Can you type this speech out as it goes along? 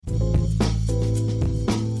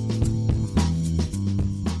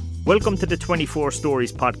Welcome to the 24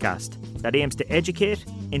 Stories podcast that aims to educate,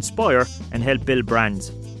 inspire and help build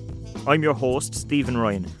brands. I'm your host, Stephen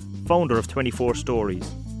Ryan, founder of 24 Stories,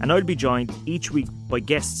 and I'll be joined each week by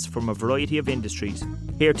guests from a variety of industries,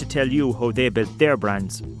 here to tell you how they built their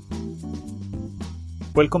brands.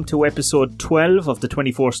 Welcome to episode 12 of the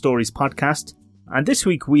 24 Stories podcast, and this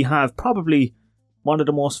week we have probably one of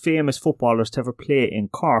the most famous footballers to ever play in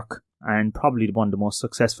Cork, and probably one of the most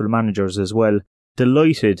successful managers as well.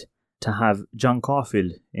 Delighted to have John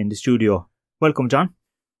Caulfield in the studio. Welcome, John.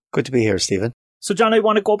 Good to be here, Stephen. So, John, I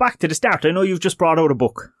want to go back to the start. I know you've just brought out a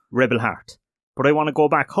book, Rebel Heart, but I want to go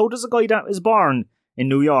back. How does a guy that is born in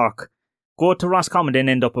New York go to Roscommon and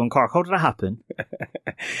end up in Cork? How did that happen?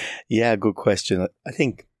 Yeah, good question. I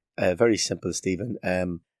think very simple, Stephen.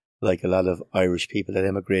 Like a lot of Irish people that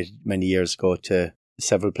emigrated many years ago to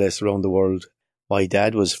several places around the world. My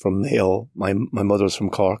dad was from Mayo. My mother was from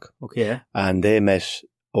Cork. Okay. And they met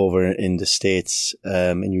over in the States,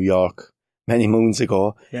 in New York, many moons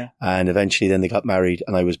ago. Yeah. And eventually then they got married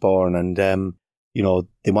and I was born. And,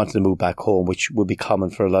 they wanted to move back home, which would be common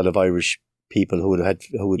for a lot of Irish people who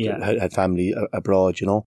had family abroad,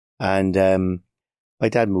 And my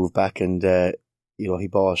dad moved back and, he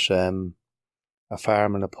bought a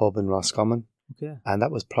farm and a pub in Roscommon. Okay. And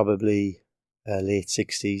that was probably late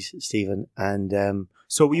 60s, Stephen. And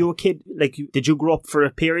so were you a kid, did you grow up for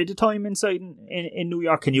a period of time inside in New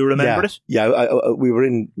York? Can you remember it? Yeah, we were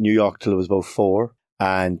in New York till I was about 4,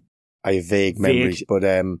 and I have vague memories. But,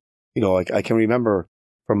 I can remember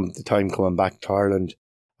from the time coming back to Ireland,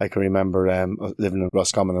 I can remember living in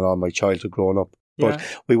Roscommon and all my childhood growing up. Yeah. But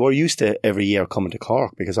we were used to every year coming to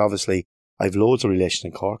Cork because obviously I've loads of relations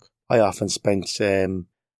in Cork. I often spent 3,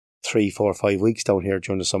 4, 5 weeks down here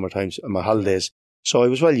during the summer times on my holidays. So I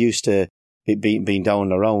was well used to being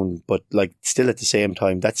down and around, but still at the same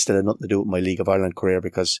time, that still had nothing to do with my League of Ireland career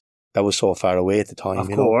because that was so far away at the time. Of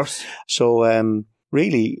course. So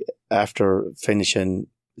really, after finishing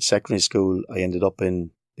secondary school, I ended up in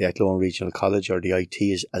the Athlone Regional College, or the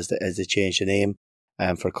IT as they changed the name,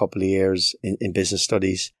 for a couple of years in business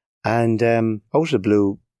studies. And out of the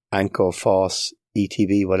blue, Anco, Foss,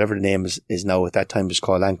 ETB, whatever the name is now, at that time it was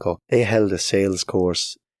called Anco. They held a sales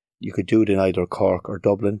course. You could do it in either Cork or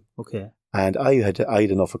Dublin. Okay. And I had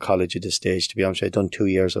enough of college at this stage, to be honest. I'd done 2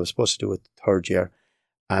 years. I was supposed to do it third year.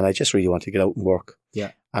 And I just really wanted to get out and work.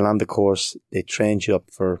 Yeah. And on the course, they trained you up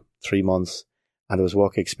for 3 months. And there was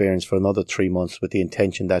work experience for another 3 months with the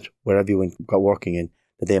intention that wherever you got working in,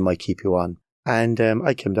 that they might keep you on. And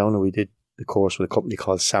I came down and we did the course with a company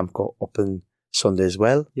called Samco up in Sunday as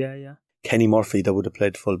well. Yeah, yeah. Kenny Murphy, that would have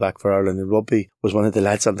played fullback for Ireland in rugby, was one of the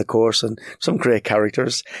lads on the course, and some great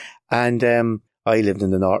characters. And I lived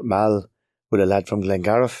in the North Mall with a lad from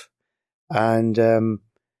Glengariff. And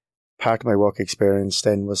part of my work experience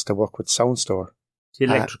then was to work with Soundstore. The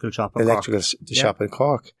electrical shop in Cork. Shop in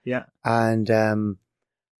Cork. Yeah. And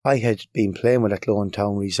I had been playing with Athlone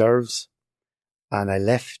Town Reserves, and I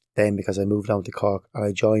left then because I moved down to Cork and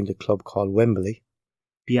I joined a club called Wembley.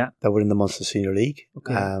 Yeah. That were in the Munster Senior League.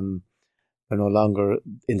 Okay. They're no longer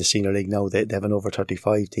in the Senior League now. They have an over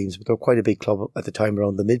 35 teams, but they're quite a big club at the time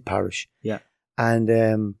around the mid-parish. Yeah.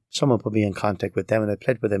 And someone put me in contact with them and I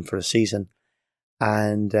played with them for a season.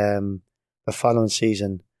 And the following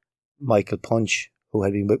season, Michael Punch, who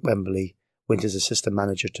had been with Wembley, went as assistant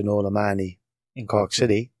manager to Noel O'Mahony in Cork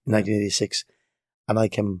City in 1986. And I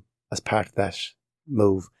came as part of that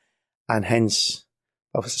move. And hence,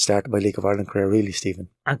 that was the start of my League of Ireland career, really, Stephen.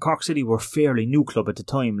 And Cork City were a fairly new club at the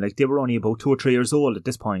time. They were only about 2 or 3 years old at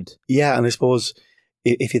this point. Yeah, and I suppose,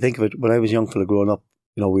 if you think of it, when I was a young fella growing up,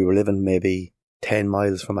 we were living maybe 10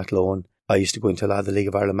 miles from Athlone. I used to go into a lot of the League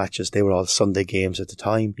of Ireland matches. They were all Sunday games at the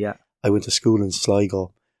time. Yeah. I went to school in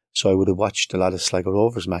Sligo, so I would have watched a lot of Sligo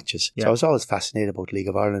Rovers matches. Yeah. So I was always fascinated about League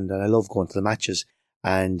of Ireland, and I loved going to the matches.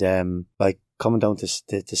 And coming down to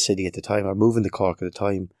City at the time, or moving to Cork at the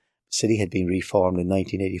time, City had been reformed in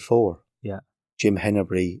 1984. Yeah. Jim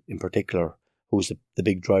Hennebury, in particular, who was the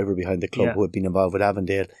big driver behind the club, who had been involved with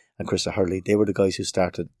Avondale and Krista Hurley, they were the guys who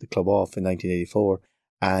started the club off in 1984.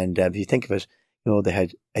 And if you think of it, they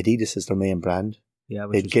had Adidas as their main brand. Yeah.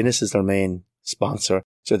 They had Guinness as their main sponsor.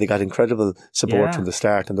 So they got incredible support from the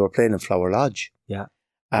start, and they were playing in Flower Lodge. Yeah.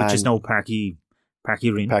 Which is now Parky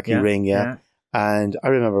Ring. Parky Ring, yeah. And I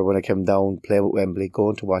remember when I came down, playing with Wembley,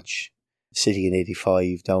 going to watch City in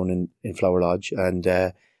 85 down in Flower Lodge, and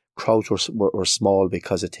crowds were small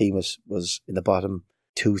because the team was in the bottom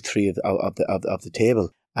 2-3 of the table,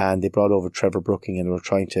 and they brought over Trevor Brooking, and they were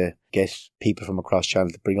trying to get people from across channel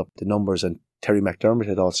to bring up the numbers, and Terry McDermott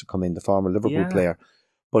had also come in, the former Liverpool player.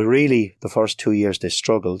 But really, the first 2 years they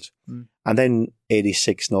struggled. And then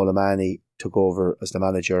 86, Noel O'Mahony took over as the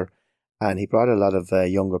manager, and he brought a lot of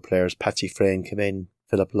younger players. Patsy Frayne came in,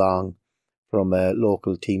 Philip Long, from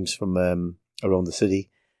local teams from around the city.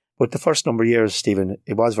 But the first number of years, Stephen,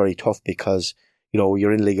 it was very tough because,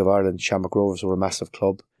 you're in League of Ireland. Shamrock Rovers were a massive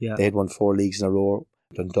club. Yeah. They had won 4 leagues in a row.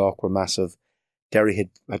 Dundalk were massive. Derry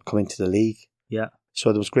had come into the league. Yeah.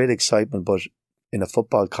 So there was great excitement, but in a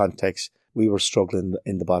football context, we were struggling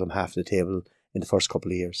in the bottom half of the table in the first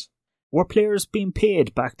couple of years. Were players being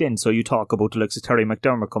paid back then? So you talk about the likes of Terry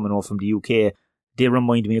McDermott coming over from the UK. They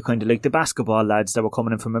remind me of kind of like the basketball lads that were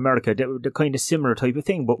coming in from America. They were the kind of similar type of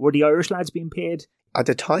thing. But were the Irish lads being paid? At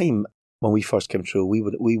the time when we first came through, we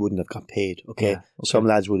wouldn't have got paid. Okay, Some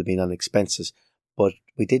lads would have been on expenses, but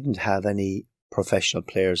we didn't have any professional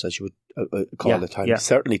players, as you would call the time.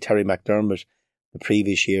 Certainly Terry McDermott, the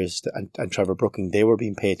previous years, and Trevor Brooking, they were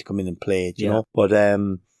being paid to come in and play. You know. But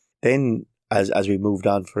then as we moved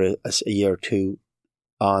on for a year or two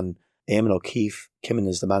on, Eamon O'Keefe came in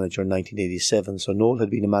as the manager in 1987. So Noel had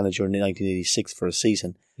been a manager in 1986 for a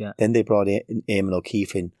season. Yeah. Then they brought Eamon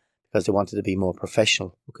O'Keefe in because they wanted to be more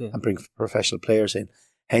professional and bring professional players in.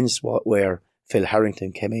 Hence where Phil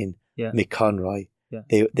Harrington came in, Mick Conroy.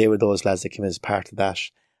 Yeah. They were those lads that came in as part of that,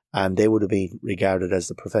 and they would have been regarded as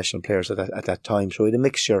the professional players at that time. So we had a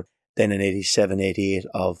mixture then in 87, 88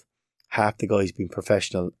 of half the guys being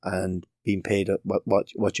professional and being paid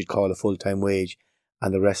what you'd call a full-time wage,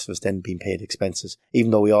 and the rest of us then being paid expenses, even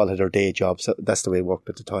though we all had our day jobs. That's the way it worked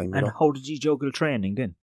at the time. And how did you juggle training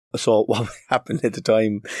then? So what happened at the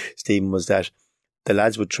time, Stephen, was that the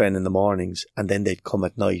lads would train in the mornings and then they'd come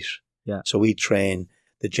at night. Yeah. So we'd train.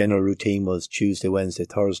 The general routine was Tuesday, Wednesday,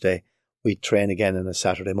 Thursday. We'd train again on a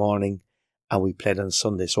Saturday morning, and we played on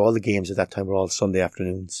Sunday. So all the games at that time were all Sunday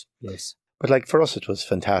afternoons. Yes. But for us, it was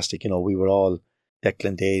fantastic. We were all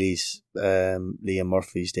Declan Daly's, Liam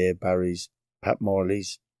Murphy's, Dave Barry's, Pat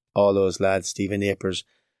Morley's, all those lads, Stephen Apers,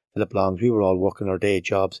 Philip Longs. We were all working our day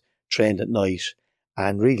jobs, trained at night,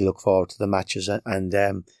 and really look forward to the matches.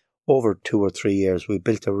 And over 2 or 3 years, we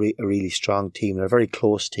built a really strong team, and a very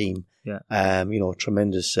close team. Yeah.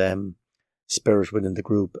 Tremendous spirit within the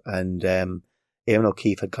group. And Eamon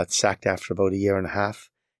O'Keefe had got sacked after about a year and a half.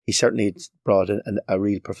 He certainly brought a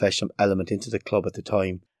real professional element into the club at the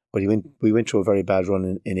time. But we went through a very bad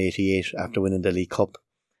run in 88 after winning the League Cup.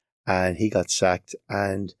 And he got sacked,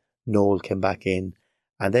 and Noel came back in.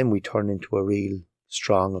 And then we turned into a real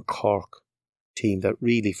strong Cork team that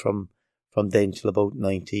really from then till about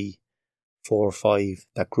 94 or 5,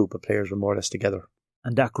 that group of players were more or less together.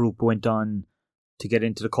 And that group went on to get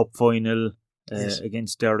into the cup final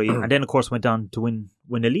against Derry, and then of course went on to win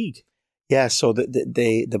a league. Yeah, so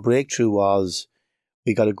the breakthrough was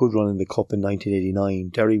we got a good run in the cup in 1989.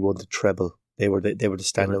 Derry won the treble. They were the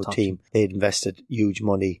standout team. They had invested huge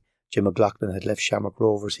money. Jim McLaughlin had left Shamrock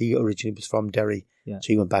Rovers. He originally was from Derry, so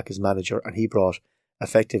he went back as manager, and he brought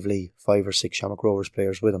effectively 5 or 6 Shamrock Rovers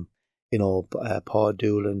players with him. Paul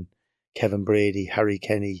Doolan, Kevin Brady, Harry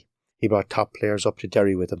Kenny. He brought top players up to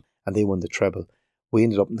Derry with him, and they won the treble. We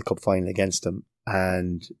ended up in the cup final against them,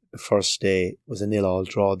 and the first day was a 0-0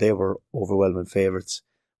 draw. They were overwhelming favourites.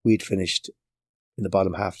 We'd finished in the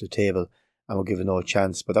bottom half of the table and were given no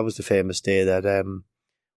chance. But that was the famous day that,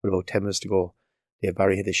 with about 10 minutes to go, Dave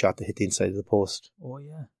Barry hit a shot that hit the inside of the post. Oh,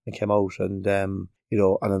 yeah. And came out. And, on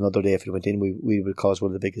another day, if it went in, we would cause one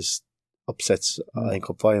of the biggest upsets in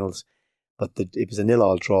cup finals. But it was a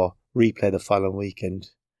 0-0 draw. Replay the following week, and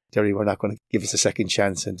Derry were not going to give us a second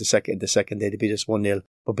chance. And the second day, they beat us 1-0,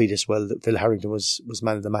 but beat us well. Phil Harrington was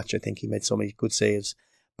man of the match. I think he made so many good saves.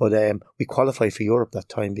 But we qualified for Europe that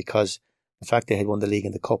time because the fact they had won the league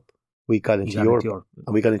and the cup, we got into Europe,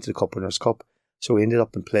 and we got into the Cup Winners' Cup. So we ended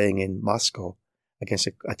up playing in Moscow against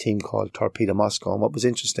a team called Torpedo Moscow. And what was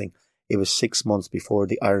interesting, it was 6 months before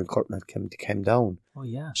the Iron Curtain came down. Oh,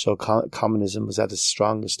 yeah. So communism was at its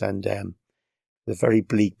strongest, and a very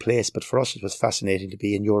bleak place. But for us, it was fascinating to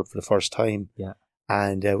be in Europe for the first time. Yeah.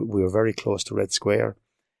 And we were very close to Red Square.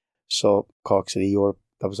 So Cork City, Europe,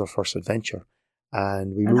 that was our first adventure.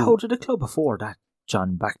 And how did the club afford that,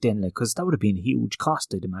 John, back then? Because that would have been a huge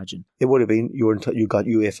cost, I'd imagine. It would have been. You got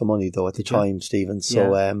UEFA money, though, at the time, Stephen.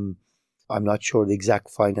 So I'm not sure the exact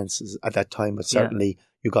finances at that time, but certainly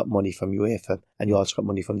you got money from UEFA, and you also got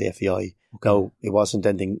money from the FEI. Okay. Now, it wasn't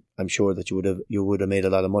anything, I'm sure, that you would have made a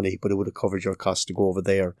lot of money, but it would have covered your costs to go over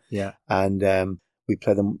there. Yeah. And we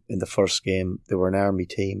played them in the first game. They were an army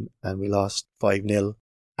team, and we lost 5-0.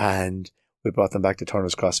 And we brought them back to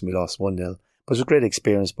Turner's Cross, and we lost 1-0. But it was a great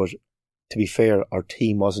experience, but to be fair, our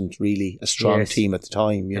team wasn't really a strong team at the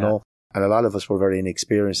time, you know. And a lot of us were very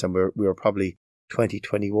inexperienced, and we were probably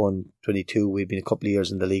 2021, 22, we'd been a couple of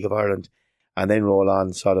years in the League of Ireland, and then roll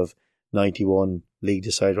on sort of 91 league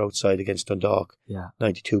decider outside against Dundalk,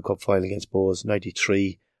 92 cup final against Bohs,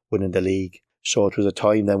 93 winning the league. So it was a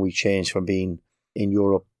time then we changed from being in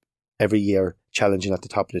Europe every year, challenging at the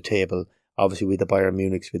top of the table. Obviously with the Bayern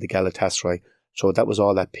Munich, with the Galatasaray. So that was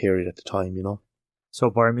all that period at the time, you know. So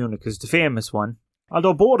Bayern Munich is the famous one.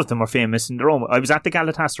 Although both of them are famous in their own way. I was at the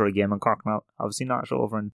Galatasaray game in Cork now, obviously not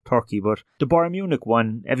over in Turkey, but the Bayern Munich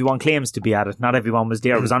one, everyone claims to be at it. Not everyone was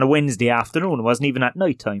there. It was on a Wednesday afternoon. It wasn't even at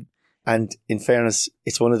night time. And in fairness,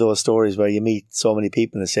 it's one of those stories where you meet so many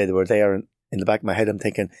people and say they were there, and in the back of my head I'm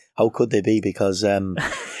thinking, how could they be? Because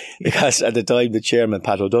because at the time the chairman,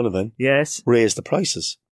 Pat O'Donovan, raised the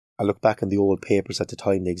prices. I look back in the old papers at the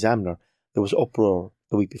time, the Examiner, there was uproar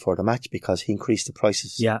the week before the match because he increased the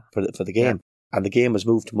prices for the game. And the game was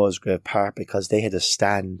moved to Musgrave Park because they had a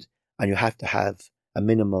stand and you have to have a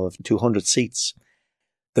minimum of 200 seats.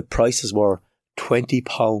 The prices were £20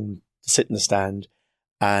 to sit in the stand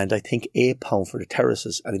and I think £8 for the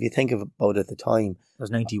terraces. And if you think about it at the time... It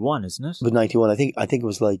was 91, isn't it? It was 91. I think it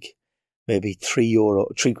was like maybe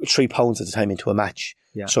 £3 at the time into a match.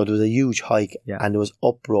 Yeah. So there was a huge hike and there was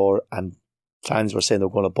uproar and fans were saying they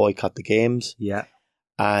were going to boycott the games. Yeah.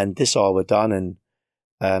 And this all went on and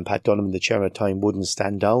Pat Donovan, the chairman at the time, wouldn't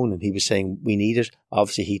stand down and he was saying we need it.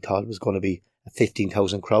 Obviously he thought it was going to be a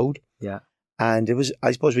 15,000 crowd. Yeah. And it was,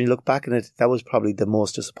 I suppose when you look back on it, that was probably the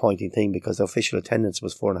most disappointing thing because the official attendance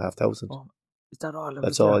was 4,500. Oh, is that all?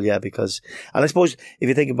 That's all, yeah, because, and I suppose if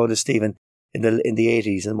you think about it, Stephen, in the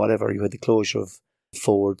 80s and whatever, you had the closure of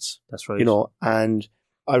Fords. That's right. You know, and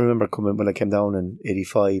I remember when I came down in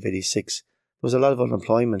 85, 86, there was a lot of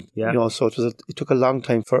unemployment. Yeah. You know, so it took a long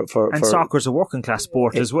time for soccer's a working class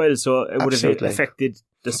sport as well, so it would have affected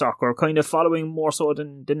the soccer kind of following more so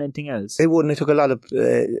than anything else. It wouldn't. It took a lot of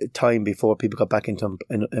time before people got back into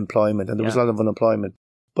employment and there was a lot of unemployment.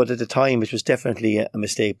 But at the time, it was definitely a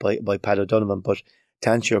mistake by Pat O'Donovan. But to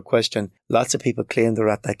answer your question, lots of people claimed they were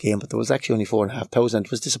at that game, but there was actually only 4,500.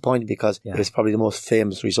 It was disappointing because it was probably the most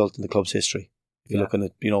famous result in the club's history. If you're looking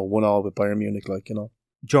at, 1-1 with Bayern Munich,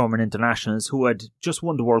 German internationals who had just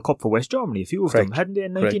won the World Cup for West Germany, a few of them, hadn't they,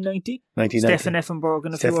 in 1990? 1990. Stefan Effenberg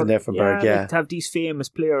and a Stefan few Effenberg, like to have these famous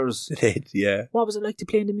players. They did, yeah. What was it like to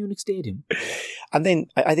play in the Munich Stadium? And then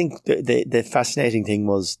I think the fascinating thing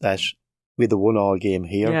was that we had the 1-1 game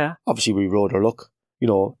here. Yeah. Obviously, we rode our luck.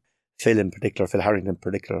 Phil Harrington in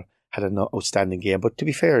particular, had an outstanding game. But to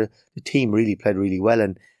be fair, the team really played really well.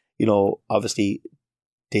 And, obviously,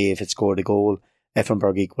 Dave had scored a goal.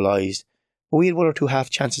 Effenberg equalised. We had one or two half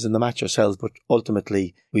chances in the match ourselves, but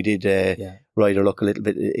ultimately we did ride our luck a little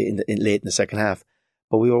bit late in the second half.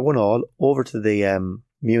 But we were 1-1 over to the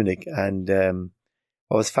Munich, and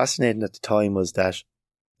what was fascinating at the time was that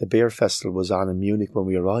the beer festival was on in Munich when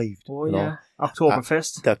we arrived. Oh yeah,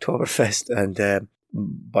 Oktoberfest. The Oktoberfest, and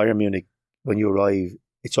Bayern Munich. When you arrive,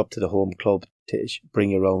 it's up to the home club to bring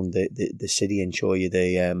you around the city and show you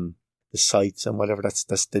the sights and whatever.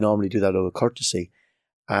 They normally do that out of courtesy.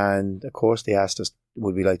 And of course, they asked us,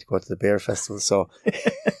 would we like to go to the beer festival? So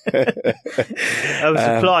that was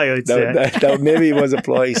a ploy, I'd say. That maybe it was a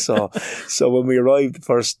ploy. So when we arrived, the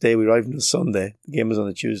first day we arrived on a Sunday. The game was on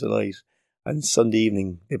a Tuesday night, and Sunday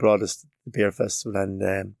evening they brought us to the beer festival. And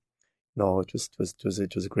it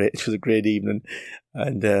was a great evening.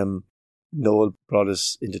 And Noel brought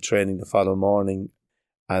us into training the following morning.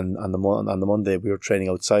 And on the Monday, we were training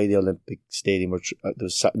outside the Olympic Stadium. There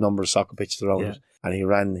was a number of soccer pitches around it. And he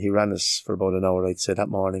ran us for about an hour, I'd say, that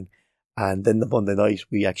morning. And then the Monday night,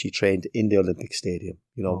 we actually trained in the Olympic Stadium,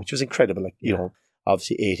 which was incredible.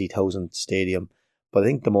 Obviously 80,000 stadium. But I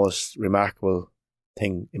think the most remarkable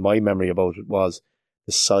thing in my memory about it was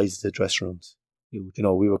the size of the dressing rooms. Huge.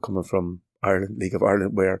 We were coming from Ireland, League of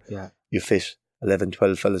Ireland, where you fit 11,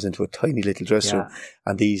 12 fellas into a tiny little dressing room.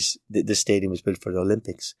 And the stadium was built for the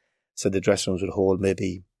Olympics. So the dressing rooms would hold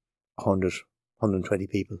maybe 100, 120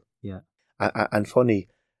 people. Yeah. And funny,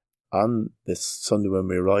 on this Sunday when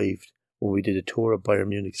we arrived, when we did a tour of Bayern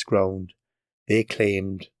Munich's ground, they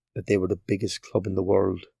claimed that they were the biggest club in the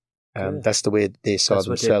world. That's the way they saw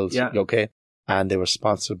themselves. Okay. And they were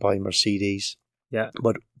sponsored by Mercedes. Yeah.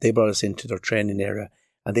 But they brought us into their training area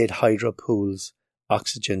and they had hydro pools,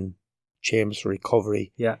 oxygen, chambers for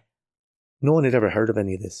recovery. Yeah. No one had ever heard of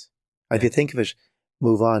any of this. And if you think of it,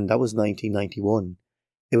 move on, that was 1991.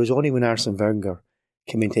 It was only when Arsene Wenger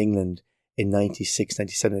came into England in 96,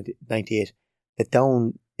 97, 98, that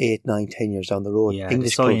down 8, 9, 10 years down the road,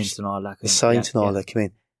 English the science clubs, and all that. The science and all that came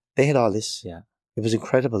in. They had all this. Yeah. It was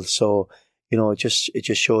incredible. So, it just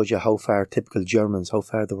shows you how far typical Germans, how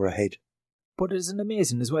far they were ahead. But isn't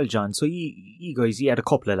amazing as well, John? So you guys, you had a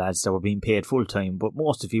couple of lads that were being paid full-time, but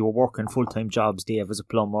most of you were working full-time jobs. Dave as a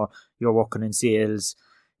plumber, you were working in sales,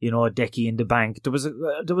 a decky in the bank. There was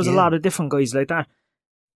a lot of different guys like that.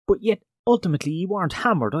 But yet, ultimately, you weren't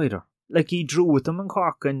hammered either. Like, you drew with them in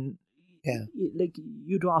Cork, and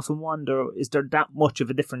you'd often wonder, is there that much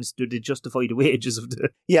of a difference? Do they justify the wages of the...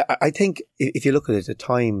 Yeah, I think if you look at it at the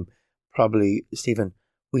time, probably, Stephen,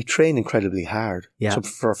 we trained incredibly hard. Yeah.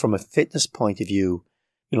 So from a fitness point of view,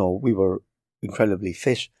 we were incredibly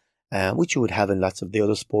fit, which you would have in lots of the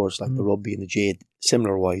other sports like the rugby and the jade,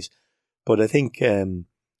 similar wise. But I think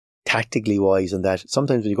tactically wise and that,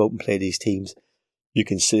 sometimes when you go out and play these teams, you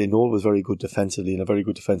can say Noel was very good defensively and a very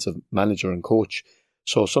good defensive manager and coach.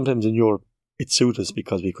 So sometimes in Europe, it suited us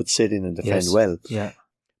because we could sit in and defend well. Yeah.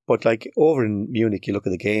 But like over in Munich, you look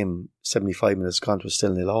at the game, 75 minutes gone, it was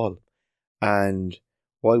still 0-0. And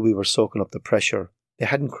while we were soaking up the pressure, they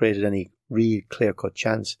hadn't created any real clear-cut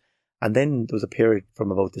chance. And then there was a period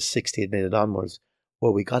from about the 60th minute onwards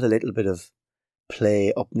where we got a little bit of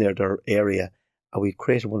play up near their area and we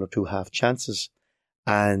created one or two half chances.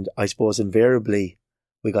 And I suppose invariably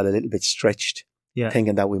we got a little bit stretched,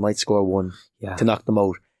 thinking that we might score one to knock them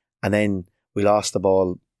out. And then we lost the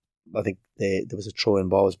ball. I think there was a throw-in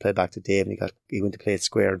ball was played back to Dave and he went to play it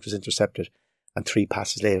square and it was intercepted. And 3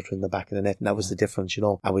 passes later in the back of the net. And that was the difference,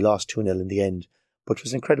 And we lost 2-0 in the end. But it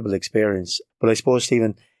was an incredible experience. But I suppose,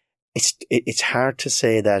 Stephen, it's hard to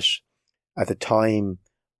say that at the time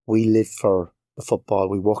we lived for the football.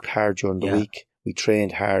 We worked hard during the week. We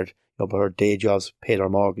trained hard. But our day jobs paid our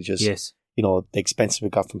mortgages. Yes. The expenses we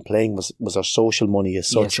got from playing was our social money as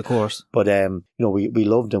such. Yes, of course. But, we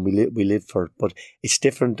loved and we lived for it. But it's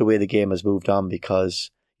different the way the game has moved on because,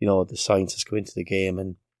 the science has come into the game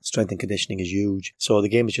and strength and conditioning is huge. So the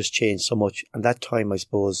game has just changed so much. And that time, I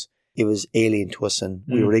suppose, it was alien to us and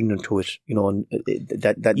we were ignorant to it. And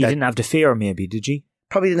you didn't have the fear, maybe, did you?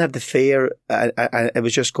 Probably didn't have the fear. It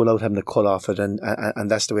was just going out having to cut off it, and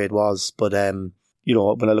that's the way it was. But when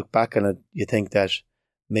I look back on it, you think that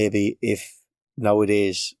maybe if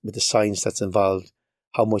nowadays with the science that's involved,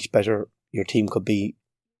 how much better your team could be.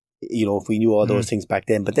 If we knew all those things back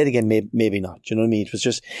then. But then again, maybe not. Do you know what I mean? It was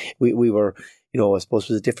just we were. I suppose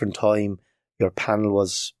it was a different time. Your panel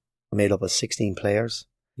was made up of 16 players.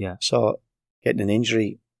 Yeah. So getting an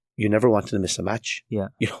injury, you never wanted to miss a match. Yeah.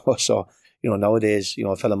 So, nowadays,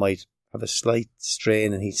 a fella might have a slight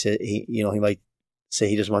strain and he might say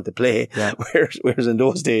he doesn't want to play. Yeah. Whereas in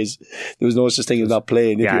those days, there was no such thing as not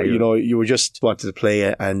playing. You were just wanted to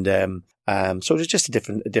play and, so it was just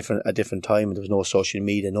a different time and there was no social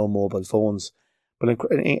media, no mobile phones, but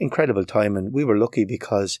an incredible time. And we were lucky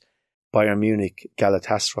because Bayern Munich,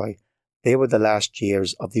 Galatasaray, they were the last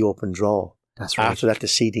years of the open draw. That's right. After that, the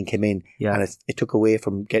seeding came in, and it took away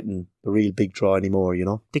from getting the real big draw anymore,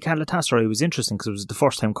 The Galatasaray was interesting because it was the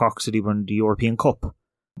first time Cork City won the European Cup.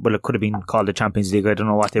 Well, it could have been called the Champions League. I don't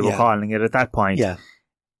know what they were calling it at that point. Yeah.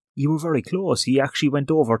 You were very close. He actually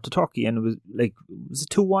went over to Turkey and was it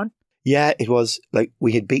 2-1? Yeah, it was like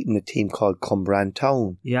we had beaten a team called Cumbrian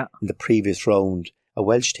Town in the previous round, a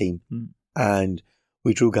Welsh team, and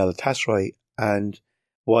we drew Galatasaray. And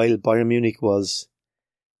while Bayern Munich was,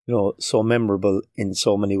 so memorable in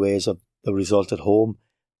so many ways of the result at home,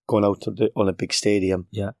 going out to the Olympic Stadium,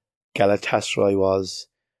 Galatasaray was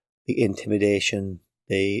the intimidation,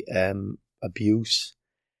 the abuse,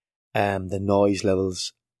 the noise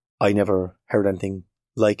levels. I never heard anything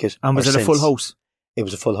like it. And was it a full house? It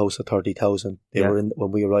was a full house of 30,000. They were in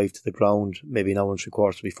when we arrived to the ground, maybe an hour and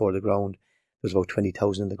 3/4 before the ground. There was about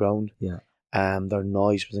 20,000 in the ground. Yeah. Their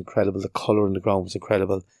noise was incredible. The colour in the ground was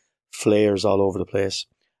incredible. Flares all over the place.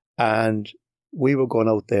 And we were going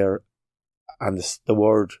out there, and the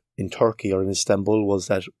word in Turkey or in Istanbul was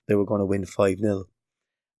that they were going to win 5-0.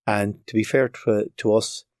 And to be fair to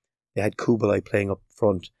us, they had Kubalai playing up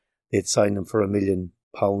front. They had signed him for £1 million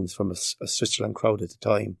from a Switzerland crowd at the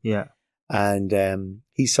time. Yeah. And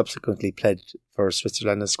he subsequently played for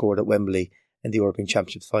Switzerland and scored at Wembley in the European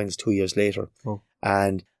Championship finals 2 years later. Oh.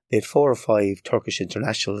 And they had 4 or 5 Turkish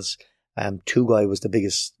internationals. Tugay was the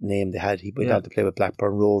biggest name they had. He went on to play with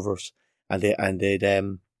Blackburn Rovers, and they'd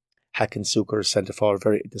Hakan Şükür centre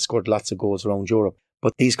forward. They scored lots of goals around Europe.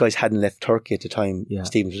 But these guys hadn't left Turkey at the time.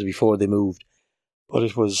 Stephen, it was before they moved. But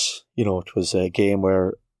it was, it was a game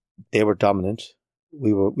where they were dominant.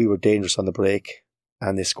 We were dangerous on the break,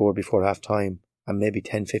 and they scored before half time. And maybe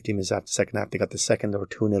 10-15 minutes after the second half, they got the second. They were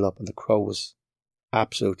 2-0 up, and the crowd was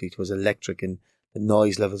it was electric, and the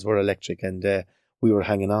noise levels were electric, and we were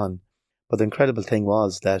hanging on. But the incredible thing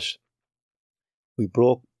was that we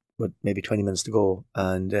broke with maybe 20 minutes to go,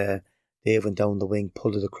 and Dave went down the wing,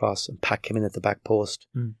 pulled it across, and Pat came in at the back post.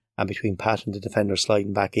 Mm. And between Pat and the defender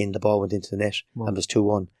sliding back in, the ball went into the net, Wow. and it was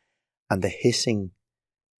 2-1. And the hissing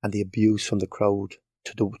and the abuse from the crowd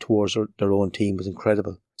towards their own team was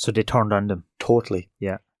incredible. So they turned on them. Totally.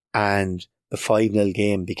 Yeah. And the 5-0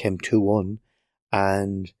 game became 2-1.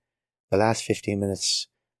 And the last 15 minutes,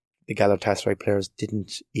 the Galatasaray players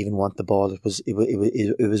didn't even want the ball. It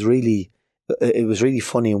was really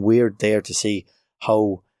funny and weird there to see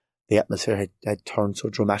how the atmosphere had turned so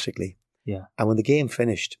dramatically. Yeah. And when the game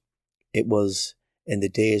finished, it was in the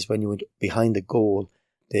days when you went behind the goal,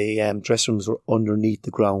 the dressing rooms were underneath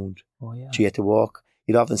the ground. Oh, yeah. So you had to walk.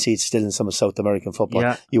 You'd often see it still in some of South American football.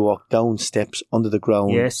 Yeah. You walk down steps under the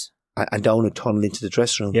ground. Yes. And down a tunnel into the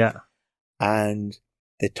dressing room. Yeah. And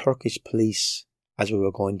the Turkish police, as we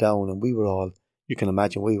were going down, and we were all, you can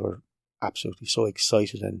imagine, we were absolutely so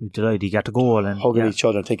excited and Delighted you got the goal. And hugging each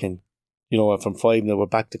other, thinking, from 5-0, we're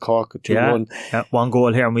back to Cork at 2-1. Yeah. One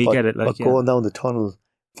goal here and we get it. But going down the tunnel,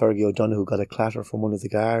 Fergie O'Donoghue got a clatter from one of the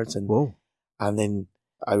guards. And then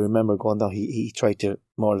I remember going down, he tried to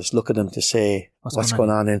more or less look at them to say, what's going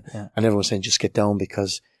on? And everyone was saying, just get down,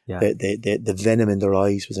 because the venom in their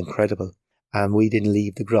eyes was incredible. And we didn't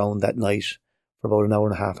leave the ground that night for about an hour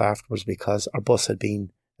and a half afterwards, because our bus had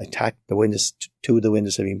been attacked. Two of the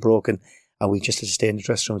windows had been broken, and we just had to stay in the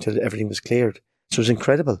dressing room until everything was cleared. So it was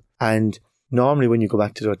incredible. And normally when you go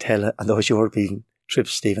back to the hotel and those European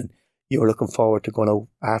trips, Stephen, you were looking forward to going out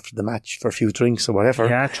after the match for a few drinks or whatever.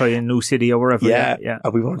 Yeah, try a new city or wherever. Yeah.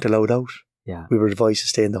 And we weren't allowed out. Yeah. We were advised to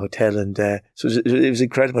stay in the hotel, and so it was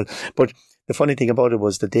incredible. But the funny thing about it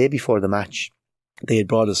was, the day before the match, they had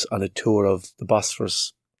brought us on a tour of the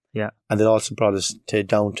Bosphorus. Yeah. And they'd also brought us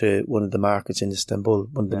down to one of the markets in Istanbul,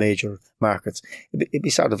 one of the major markets. It'd be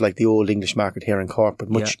sort of like the old English market here in Cork, but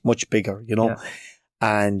much bigger, Yeah.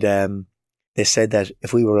 And they said that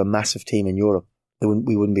if we were a massive team in Europe,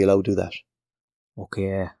 we wouldn't be allowed to do that.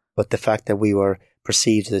 Okay. But the fact that we were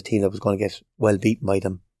perceived as a team that was going to get well beaten by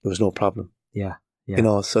them, there was no problem. Yeah.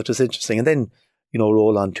 So it was interesting. And then,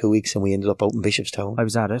 roll on 2 weeks and we ended up out in Bishopstown. I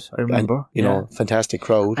was at it, I remember. And, fantastic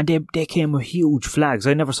crowd. And they came with huge flags.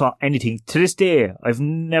 I never saw anything. To this day, I've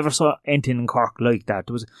never saw anything in Cork like that.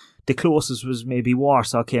 The closest was maybe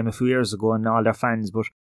Warsaw came a few years ago and all their fans, but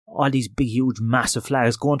all these big, huge, massive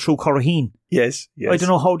flags going through Corraheen. Yes. I don't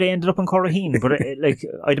know how they ended up in Corraheen, but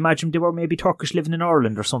I'd imagine they were maybe Turkish living in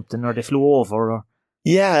Ireland or something, or they flew over. Or...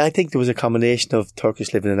 Yeah, I think there was a combination of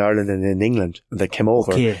Turkish living in Ireland and in England that came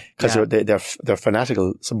over, because they're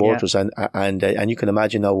fanatical supporters, and you can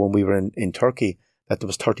imagine now when we were in Turkey that there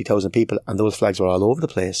was 30,000 people and those flags were all over the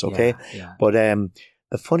place. Okay, but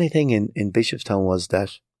the funny thing in Bishopstown was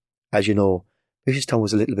that, as you know, Bishopstown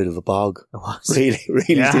was a little bit of a bog. It was.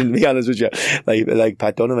 Really, to be honest with you. Like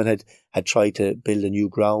Pat Donovan had tried to build a new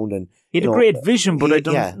ground, and he had a great vision, but I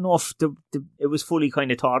don't know if it was fully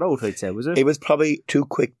kind of thought out, I'd say, was it? It was probably too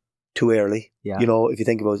quick, too early. Yeah. If you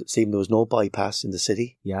think about it, Stephen, there was no bypass in the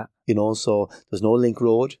city. Yeah. So there's no link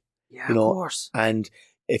road. Yeah, of course. And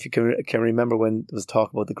if you can remember when there was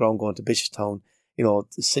talk about the ground going to Bishopstown,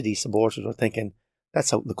 the city supporters were thinking,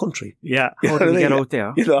 that's out in the country. Yeah. How do we get out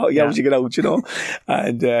there? How would you get out,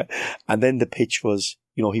 And then the pitch was,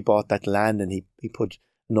 he bought that land and he put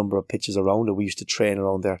a number of pitches around it. We used to train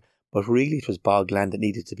around there. But really it was bog land that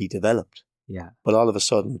needed to be developed. Yeah. But all of a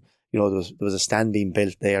sudden, there was a stand being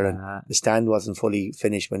built there, and the stand wasn't fully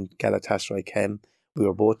finished when Galatasaray came. We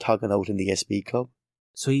were both togging out in the SB club.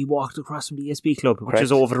 So he walked across from the SB club, Correct. which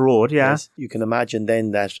is over the road, yeah. Yes. You can imagine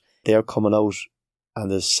then that they're coming out and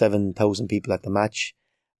there's 7,000 people at the match,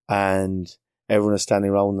 and everyone is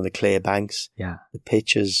standing around on the clay banks. Yeah. The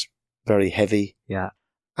pitch is very heavy. Yeah.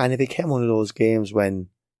 And it became one of those games when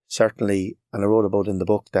certainly, and I wrote about it in the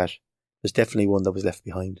book, that there's definitely one that was left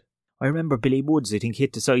behind. I remember Billy Woods, I think,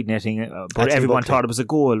 hit the side netting, but everyone thought it was a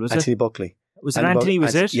goal, was Anthony it? Buckley. Was it Anthony,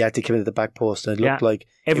 was it? Yeah, they came into the back post, and it looked like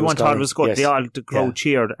everyone thought it was good. Yes. The crowd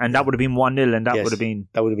cheered, and that would have been 1-0, and that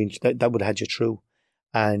would have had you through.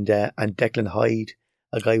 And Declan Hyde,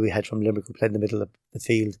 a guy we had from Limerick who played in the middle of the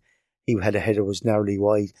field, he had a header was narrowly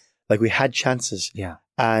wide. We had chances. Yeah.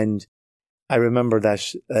 And I remember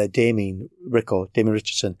that Damien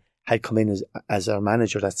Richardson had come in as our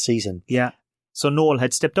manager that season. Yeah. So Noel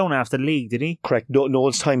had stepped down after the league, did he? Correct.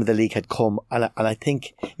 Noel's time in the league had come, and I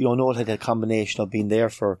think Noel had a combination of being there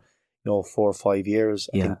for 4 or 5 years.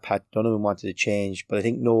 I think Pat Donovan wanted to change, but I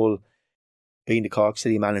think Noel, being the Cork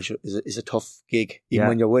City manager, is a tough gig, even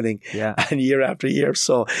when you're winning, and year after year.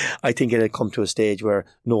 So I think it had come to a stage where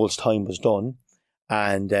Noel's time was done,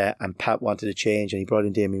 and Pat wanted to change, and he brought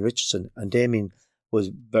in Damien Richardson, and Damien was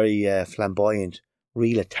very flamboyant,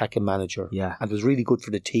 real attacking manager. Yeah. And it was really good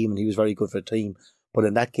for the team, and he was very good for the team. But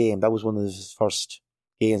in that game, that was one of his first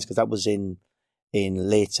games, because that was in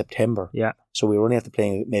late September. Yeah. So we were only after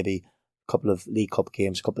playing maybe a couple of League Cup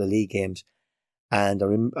games, a couple of league games. And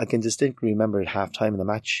I can distinctly remember at half time in the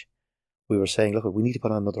match, we were saying, look, we need to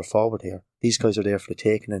put on another forward here. These guys are there for the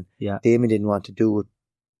taking. And Damien didn't want to do it.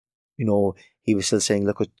 You know, he was still saying,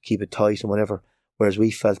 look, keep it tight and whatever. Whereas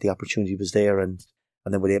we felt the opportunity was there. And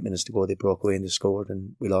then with 8 minutes to go, they broke away and they scored,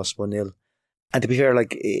 and we lost 1-0. And to be fair,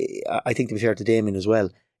 I think to be fair to Damien as well,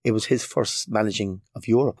 it was his first managing of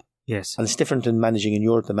Europe. Yes. And it's different than managing in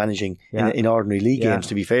Europe than managing in ordinary league games,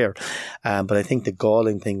 to be fair. But I think the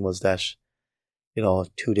galling thing was that,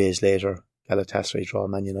 2 days later, Galatasaray draw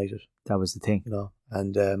Man United. That was the thing.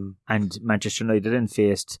 And Manchester United then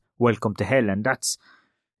faced Welcome to Hell, and that's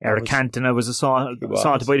Eric Cantona was assaulted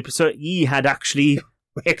by the... So he had actually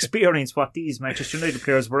experienced what these Manchester United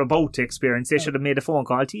players were about to experience. They should have made a phone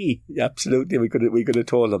call to you. Absolutely, we could have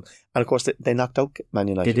told them. And of course, they knocked out Man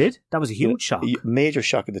United. They did? That was a huge shock. Major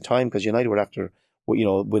shock at the time, because United were after,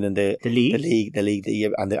 winning the league,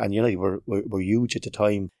 and United were huge at the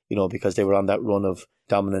time, because they were on that run of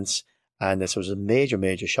dominance, and this was a major,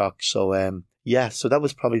 major shock. So, so that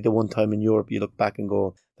was probably the one time in Europe you look back and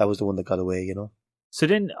go, that was the one that got away, So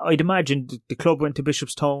then I'd imagine the club went to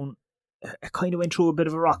Bishopstown. It kind of went through a bit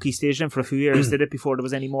of a rocky stage then for a few years, did it, before there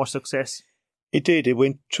was any more success? It did. It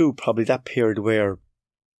went through probably that period where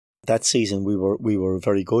that season we were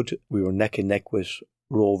very good. We were neck and neck with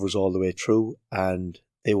Rovers all the way through, and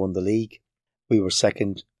they won the league. We were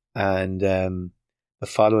second, and the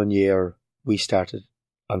following year we started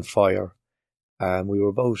on fire, and we were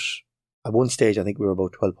about, at one stage I think we were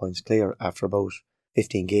about 12 points clear after about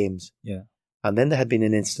 15 games. Yeah. And then there had been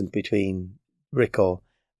an incident between Rico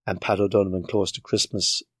and Pat O'Donovan close to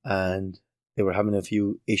Christmas, and they were having a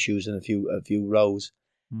few issues and a few rows.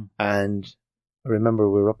 And I remember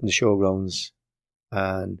we were up in the showgrounds,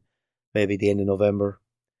 and maybe the end of November,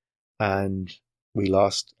 and we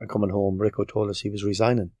lost. And coming home, Rico told us he was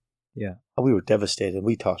resigning. Yeah, and we were devastated.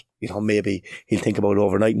 We thought, maybe he'll think about it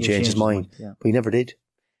overnight and change his mind. Yeah. But he never did.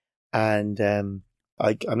 And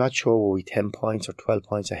I'm not sure were we 10 points or 12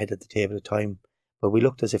 points ahead at the table at the time, but we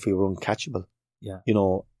looked as if we were uncatchable. Yeah.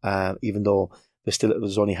 Even though it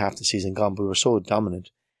was only half the season gone, but we were so dominant.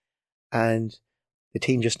 And the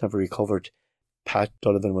team just never recovered. Pat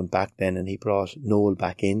Donovan went back then, and he brought Noel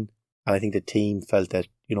back in. And I think the team felt that,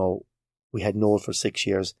 we had Noel for 6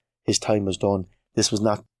 years. His time was done. This was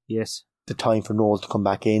not the time for Noel to come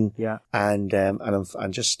back in. Yeah. And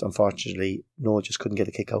just unfortunately, Noel just couldn't get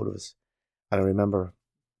a kick out of us. And I remember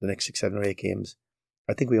the next 6, 7 or 8 games,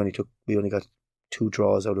 I think we only got 2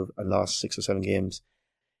 draws out of and lost 6 or 7 games.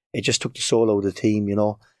 It just took the soul out of the team,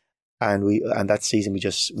 and that season we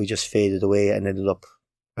just faded away and ended up,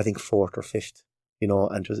 I think, 4th or 5th,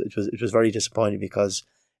 and it was very disappointing, because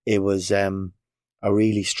it was a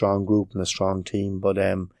really strong group and a strong team. But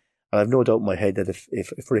and I've no doubt in my head that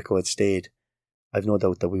if Rico had stayed, I've no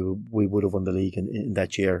doubt that we would have won the league in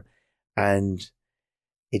that year. And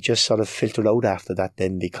it just sort of filtered out after that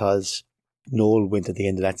then, because Noel went at the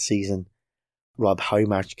end of that season. Rob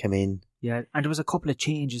Highmarch came in. Yeah, and there was a couple of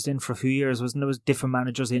changes in for a few years, wasn't there? There was different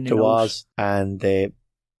managers in. There was, and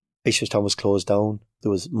Bishopstown was closed down.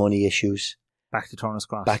 There was money issues. Back to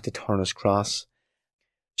Turner's Cross.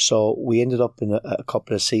 So we ended up in a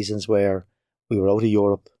couple of seasons where we were out of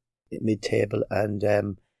Europe, mid-table, and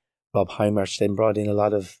Rob Highmarch then brought in a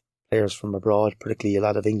lot of players from abroad, particularly a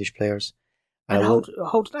lot of English players. And how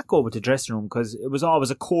did that go with the dressing room? Because it was always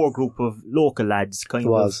a core group of local lads, kind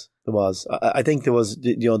of. There was. I think there was,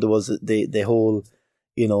 there was the whole,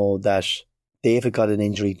 that David got an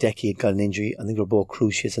injury, Decky had got an injury. I think they were both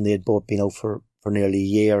cruciates, and they had both been out for nearly a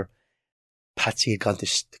year. Patsy had gone to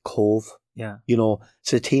Cove. Yeah.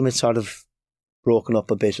 So the team had sort of broken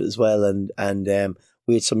up a bit as well, and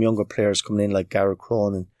we had some younger players coming in like Gareth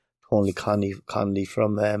Crone and Tony Connolly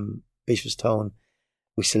from Bishopstown.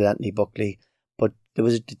 We still had Anthony Buckley. But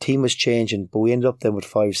the team was changing, but we ended up then with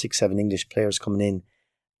 5, 6, 7 English players coming in,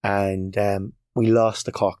 and we lost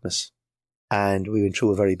the Corkness, and we went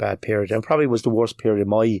through a very bad period, and probably was the worst period of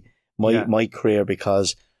my career,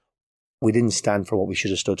 because we didn't stand for what we should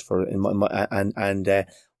have stood for, and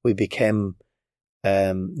we became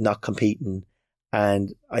not competing,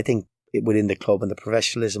 and I think within the club and the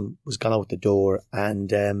professionalism was gone out the door,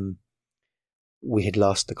 and we had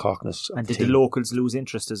lost the Corkness. And did the locals lose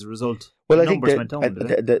interest as a result? Well, I think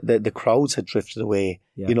the crowds had drifted away,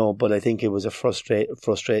 but I think it was a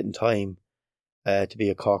frustrating time to be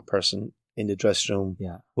a Cork person in the dressing room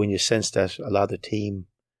when you sensed that a lot of the team,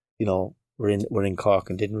 were in Cork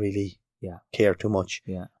and didn't really care too much.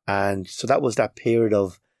 Yeah. And so that was that period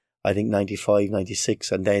of, I think, 95,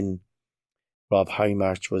 96, and then Rob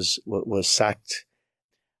Harrymarch was sacked,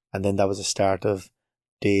 and then that was the start of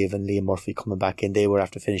Dave and Liam Murphy coming back in. They were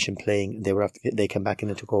after finishing playing, and they came back in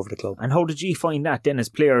and took over the club. And how did you find that then as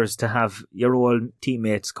players to have your old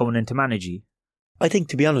teammates coming in to manage you? I think,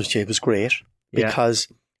 to be honest with you, it was great because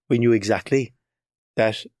we knew exactly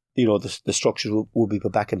that, you know, the structures would be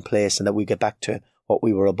put back in place and that we get back to what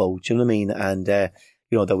we were about, you know what I mean? And,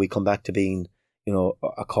 you know, that we come back to being, you know,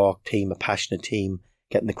 a Cork team, a passionate team,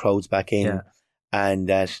 getting the crowds back in. Yeah. And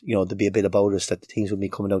that, you know, there'd be a bit about us that the teams would be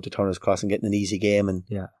coming out to Turner's Cross and getting an easy game. And,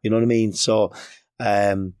 you know what I mean? So,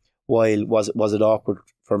 while was it awkward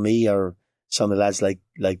for me or some of the lads like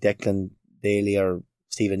Declan Daly or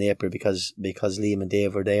Stephen Napier because Liam and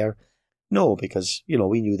Dave were there? No, because, you know,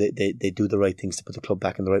 we knew that they'd do the right things to put the club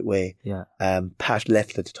back in the right way. Yeah. Pat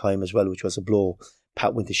left at the time as well, which was a blow.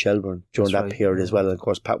 Pat went to Shelbourne during that period as well. And of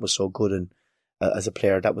course, Pat was so good and as a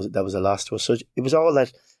player, that was a loss to us. So it was all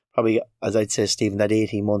that, probably, as I'd say, Stephen, that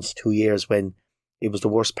 18 months, 2 years when it was the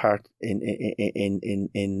worst part in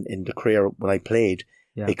the career when I played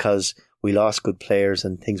because we lost good players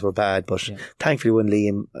and things were bad. But thankfully, when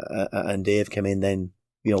Liam and Dave came in, then,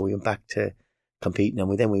 you know, we went back to competing, and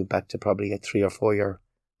we went back to probably a 3 or 4 year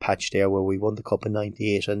patch there where we won the cup in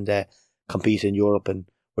 98 and competed in Europe, and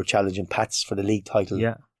were challenging Pats for the league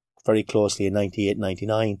title very closely in 98,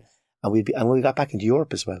 99, and we got back into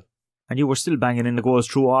Europe as well. And you were still banging in the goals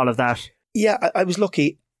through all of that. Yeah, I was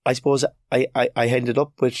lucky. I suppose I ended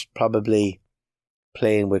up with probably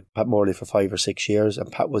playing with Pat Morley for 5 or 6 years,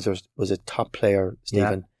 and Pat was a top player,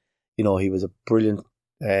 Stephen. You know, he was a brilliant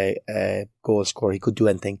goal scorer. He could do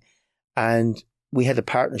anything, and we had a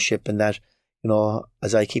partnership in that. You know,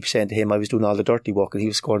 as I keep saying to him, I was doing all the dirty work and he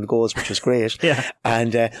was scoring the goals, which was great.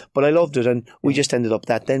 And but I loved it, and we just ended up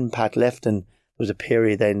that. Then Pat left, and there was a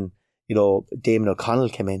period. Then, you know, Damien O'Connell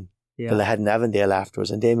came in. Well, they had in Avondale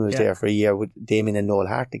afterwards, and Damien was there for a year with Damien and Noel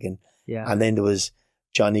Hartigan. And then there was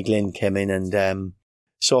Johnny Glynn came in, and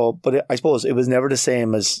so. But I suppose it was never the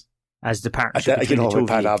same as the partnership. You know, with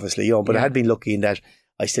Pat, obviously, you know. But I had been lucky in that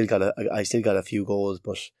I still got a few goals,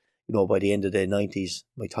 but, you know, by the end of the 90s,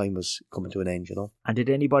 my time was coming to an end, you know. And did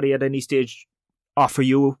anybody at any stage offer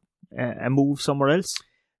you a move somewhere else?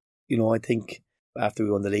 You know, I think after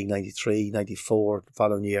we won the league 93, 94, the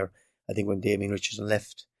following year, I think when Damien Richardson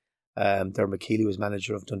left, Dermot Keeley was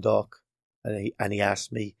manager of Dundalk, and he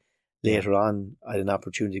asked me later on. I had an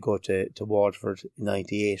opportunity to go to Waterford in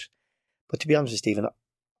 98. But to be honest with Stephen,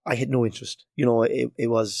 I had no interest. You know, it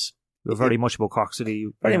was... You were very much about Cork City.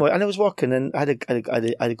 Very much. And I was working, and I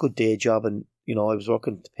had a good day job, and, you know, I was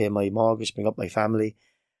working to pay my mortgage, bring up my family.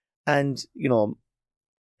 And, you know,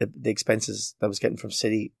 the expenses that I was getting from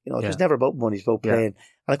City, you know, it was never about money, it was about playing. And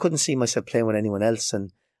I couldn't see myself playing with anyone else,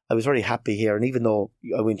 and I was very happy here. And even though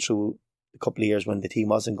I went through a couple of years when the team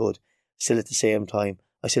wasn't good, still at the same time,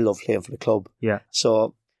 I still love playing for the club.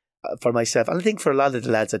 So for myself, and I think for a lot of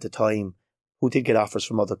the lads at the time who did get offers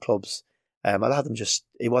from other clubs, a lot of them just,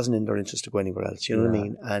 it wasn't in their interest to go anywhere else, you know what I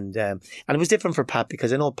mean? And it was different for Pat,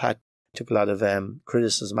 because I know Pat took a lot of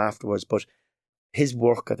criticism afterwards, but his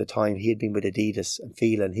work at the time, he had been with Adidas and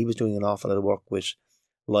Fila, and he was doing an awful lot of work with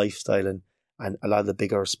Lifestyle and a lot of the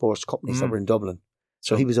bigger sports companies that were in Dublin.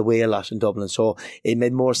 So he was away a lot in Dublin. So it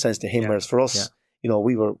made more sense to him. Whereas for us, you know,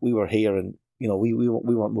 we were here, and, you know, we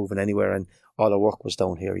weren't moving anywhere, and all our work was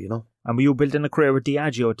down here, you know. And were you building a career with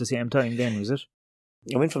Diageo at the same time then, was it?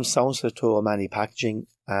 I went from Soundslet to O'Mahony Packaging,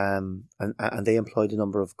 and they employed a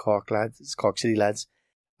number of Cork City lads.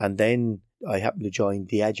 And then I happened to join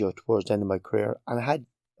Diageo towards the end of my career. And I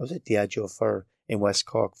was at Diageo in West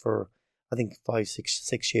Cork for, I think,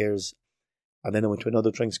 6 years. And then I went to another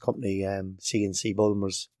drinks company, C&C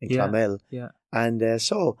Bulmers in Clonmel. And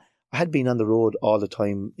so I had been on the road all the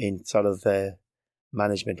time in sort of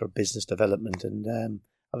management or business development. And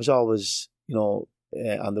I was always, you know,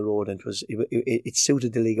 on the road, and it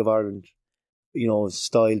suited the League of Ireland, you know,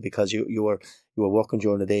 style, because you were working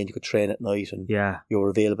during the day and you could train at night, and you were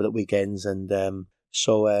available at weekends, and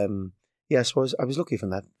so I was lucky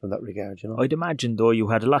from that regard, you know. I'd imagine though you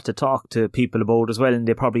had a lot to talk to people about as well, and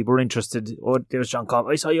they probably were interested. Oh, there's John Cobb,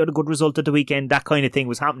 I saw you had a good result at the weekend. That kind of thing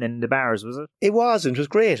was happening in the bars, was it? It was, and it was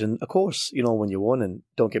great. And of course, you know, when you won, and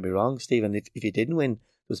don't get me wrong, Stephen, if you didn't win,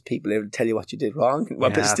 there's people able to tell you what you did wrong,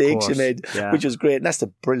 what mistakes you made, which was great. And that's the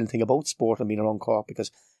brilliant thing about sport and being around Cork, because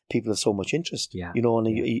people have so much interest, you know, and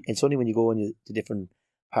it's only when you go to different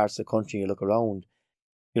parts of the country and you look around,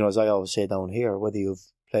 you know, as I always say down here, whether you've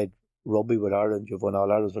played rugby with Ireland, you've won All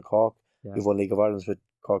Irelands with Cork, you've won League of Irelands with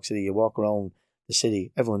Cork City, you walk around the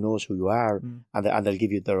city, everyone knows who you are, and they'll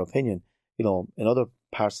give you their opinion. in other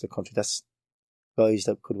parts of the country, that's guys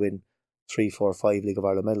that could win 3, 4, 5 League of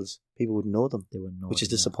Ireland medals. People wouldn't know them, which is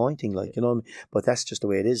disappointing. But that's just the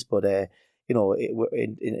way it is. But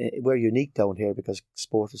we're unique down here because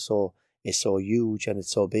sport is so huge and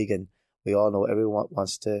it's so big, and we all know everyone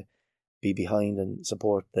wants to be behind and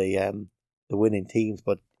support the winning teams.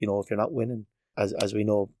 But if you're not winning, as we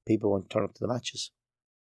know, people won't turn up to the matches.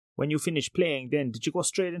 When you finished playing, then did you go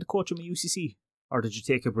straight into coaching with UCC, or did you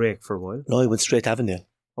take a break for a while? No, I went straight to Avondale.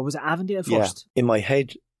 Or was it Avondale first? Yeah. In my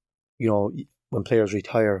head, when players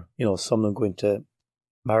retire, some of them go into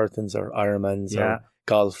marathons or Ironmans or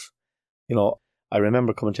golf. I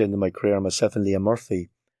remember coming to the end of my career, myself and Liam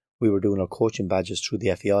Murphy, we were doing our coaching badges through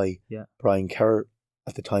the FEI. Yeah. Brian Kerr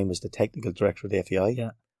at the time was the technical director of the FEI.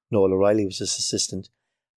 Yeah. Noel O'Reilly was his assistant.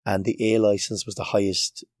 And the A licence was the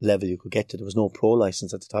highest level you could get to. There was no pro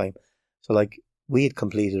licence at the time. So we had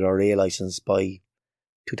completed our A licence by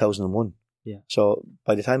 2001. Yeah. So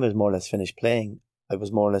by the time I was more or less finished playing, I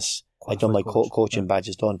was more or less, I'd done my coaching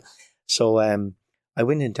badges done. So I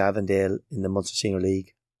went into Avondale in the Munster Senior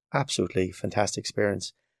League. Absolutely fantastic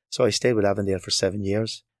experience. So I stayed with Avondale for 7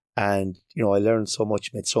 years. And, I learned so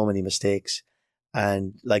much, made so many mistakes.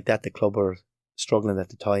 And like that, the club were struggling at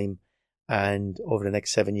the time. And over the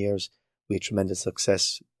next 7 years, we had tremendous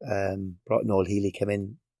success. Brought Noel Healy came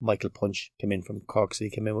in, Michael Punch came in from Cork City,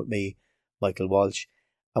 came in with me, Michael Walsh.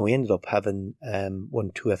 And we ended up having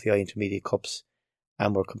won 2 FEI Intermediate Cups,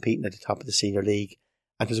 and we're competing at the top of the senior league.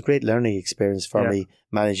 And it was a great learning experience for me,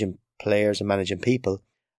 managing players and managing people.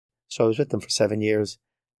 So I was with them for 7 years.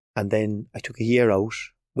 And then I took a year out,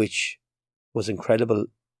 which was incredible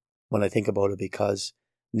when I think about it, because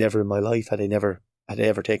never in my life had I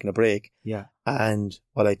ever taken a break. Yeah. And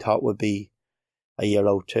what I thought would be a year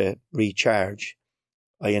out to recharge,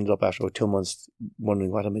 I ended up after about 2 months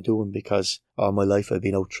wondering what am I doing, because all my life I've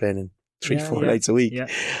been out training 3-4 nights a week. Yeah.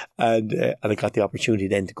 And I got the opportunity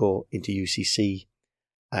then to go into UCC,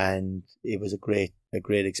 and it was a great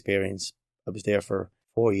experience. I was there for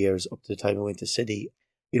 4 years up to the time I went to City,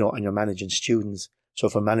 and you're managing students. So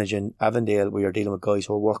for managing Avondale, where you're dealing with guys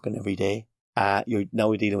who are working every day, you're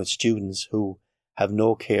now dealing with students who have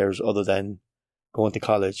no cares other than going to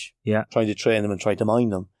college, trying to train them and trying to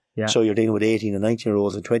mind them. Yeah. So you're dealing with 18 and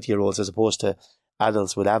 19-year-olds and 20-year-olds as opposed to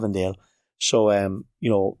adults with Avondale. So,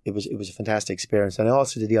 it was a fantastic experience. And I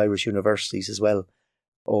also did the Irish universities as well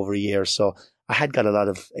over a year. So I had got a lot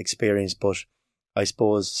of experience, but I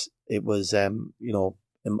suppose it was,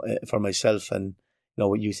 for myself and,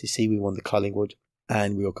 with UCC, we won the Collingwood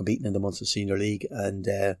and we were competing in the Munster Senior League. And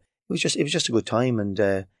it was just a good time. And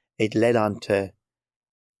it led on to,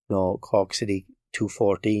 Cork City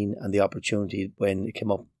 214 and the opportunity when it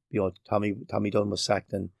came up, Tommy Dunn was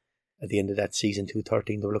sacked, and at the end of that season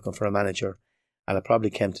 213 they were looking for a manager, and it probably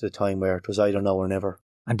came to the time where it was either now or never.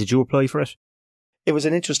 And did you apply for it? It was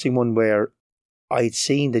an interesting one where I'd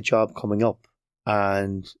seen the job coming up,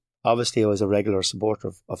 and obviously I was a regular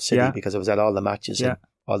supporter of City because I was at all the matches and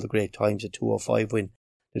all the great times, the 205 win,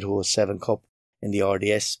 the 207 Cup in the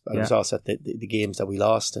RDS, and I was also at the games that we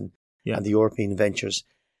lost and the European ventures.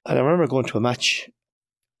 And I remember going to a match,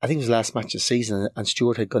 I think it was the last match of the season, and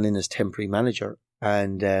Stuart had gone in as temporary manager.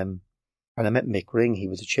 And I met Mick Ring, he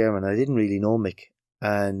was the chairman. I didn't really know Mick.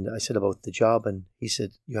 And I said about the job, and he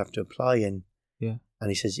said, you have to apply. And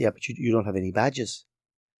he says, but you don't have any badges.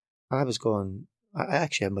 And I was going, I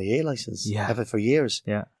actually have my A licence. I have it for years.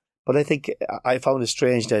 Yeah. But I think I found it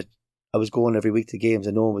strange that I was going every week to games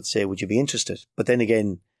and no one would say, would you be interested? But then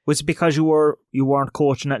again, was it because you weren't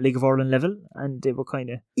coaching at League of Ireland level and they were kind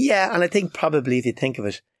of... Yeah, and I think probably if you think of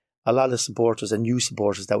it, a lot of supporters and new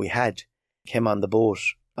supporters that we had came on the boat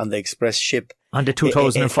on the express ship. On the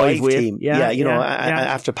 2005 team.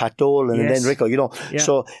 After Pat Dolan and then Rico,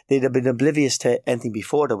 So they'd have been oblivious to anything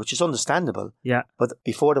before that, which is understandable. Yeah. But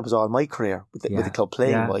before that was all my career with the club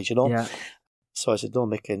playing wise, Yeah. So I said, no,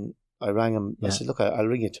 Mick, and I rang him. I said, look, I'll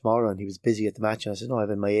ring you tomorrow. And he was busy at the match. And I said, no, I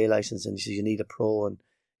have my A licence. And he says, you need a pro. And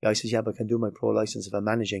I said, but I can do my pro licence if I'm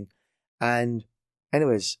managing. And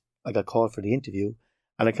anyways, I got called for the interview.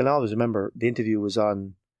 And I can always remember the interview was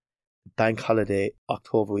on bank holiday,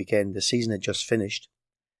 October weekend. The season had just finished.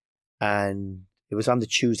 And it was on the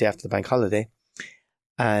Tuesday after the bank holiday.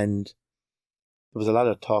 And there was a lot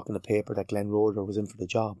of talk in the paper that Glenn Roeder was in for the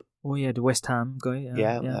job. Oh yeah, the West Ham guy.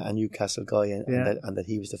 A Newcastle guy, and that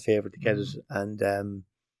he was the favourite to get it. And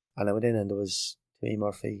I went in, and there was Timmy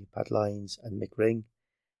Murphy, Pat Lyons, and Mick Ring.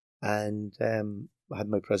 And I had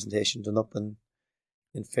my presentation done up, and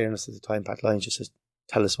in fairness at the time, Pat Lyons just says,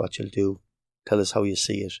 tell us what you'll do, tell us how you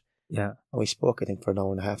see it. Yeah. And we spoke, I think, for an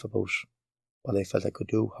hour and a half about what I felt I could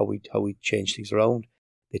do, how we change things around.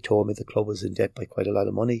 They told me the club was in debt by quite a lot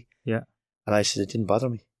of money. Yeah. And I said, it didn't bother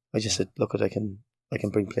me. I just said, look, I can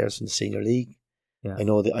bring players from the senior league. Yeah. I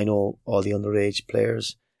know all the underage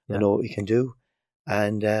players. Yeah. I know what we can do.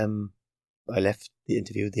 And I left the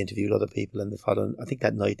interview. They interviewed other people, and the following, I think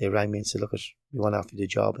that night they rang me and said, look, we want to offer you the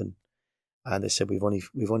job. And they said, we've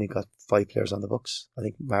only got 5 players on the books. I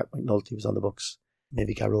think Mark McNulty was on the books.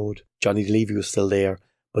 Maybe Garrod. Johnny Levy was still there.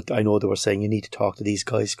 But I know they were saying, you need to talk to these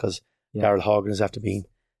guys because Daryl Horgan is after being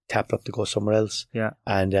tapped up to go somewhere else. Yeah.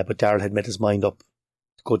 And but Daryl had made his mind up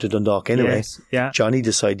to go to Dundalk anyway. Yes. Yeah. Johnny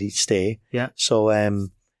decided he'd stay. Yeah. So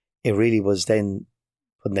it really was then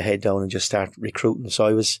putting the head down and just start recruiting.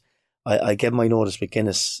 So I gave my notice with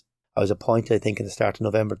Guinness. I was appointed, I think, in the start of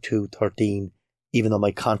November 2013, even though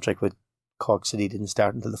my contract with Cork City didn't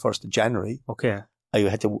start until the 1st of January. Okay. I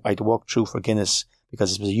had to walk through for Guinness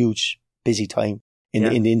because it was a huge, busy time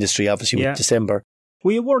in the industry, obviously, with December.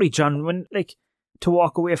 Were you worried, John, when to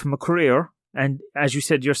walk away from a career and, as you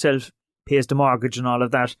said yourself, pays the mortgage and all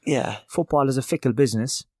of that? Yeah. Football is a fickle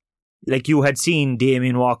business. You had seen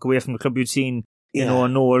Damien walk away from the club, you'd seen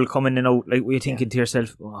Noel coming in and out. Were you thinking to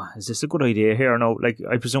yourself, oh, is this a good idea here? No,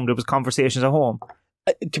 I presume there was conversations at home.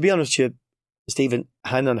 To be honest with you, Stephen,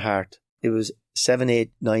 hand on heart, it was 7,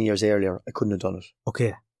 8, 9 years earlier, I couldn't have done it.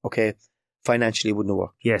 Okay. Financially, it wouldn't have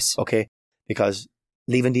worked. Yes. Okay. Because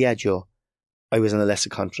leaving Diageo, I was on a lesser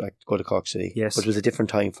contract to go to Cork City. Yes. But it was a different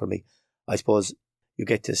time for me. I suppose you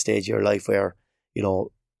get to a stage of your life where,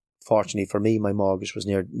 fortunately for me, my mortgage was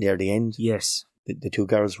near the end. Yes. The 2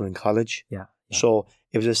 girls were in college. Yeah. So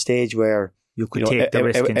it was a stage where you could take the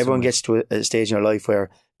risk. Everyone gets to a stage in their life where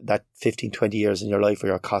that 15, 20 years in your life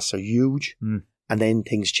where your costs are huge, and then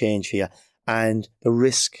things change for you. And the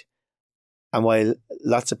risk, and while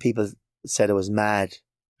lots of people said I was mad,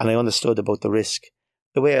 and I understood about the risk,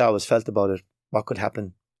 the way I always felt about it, what could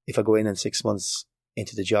happen if I go in 6 months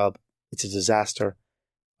into the job, it's a disaster.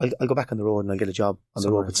 I'll go back on the road and I'll get a job on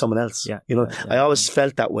the road with someone else. Yeah. I always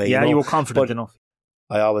felt that way. Yeah, you were confident enough.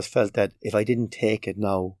 I always felt that if I didn't take it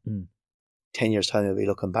now, 10 years' time, I'll be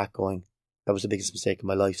looking back going, that was the biggest mistake in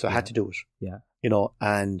my life. So I had to do it. Yeah.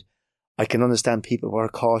 And I can understand people who are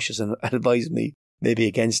cautious and advising me maybe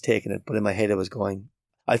against taking it. But in my head, I was going,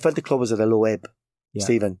 I felt the club was at a low ebb. Yeah.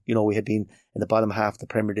 Stephen, we had been in the bottom half of the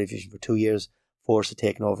Premier Division for 2 years, forced to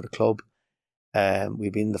taking over the club.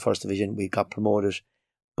 We'd been in the First Division, we got promoted.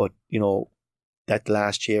 But, that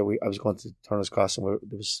last year, I was going to Turner's Cross and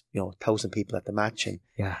there was, 1,000 people at the match and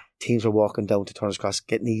teams were walking down to Turner's Cross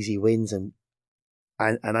getting easy wins and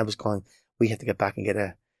I was going, we have to get back and get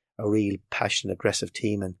a real passionate, aggressive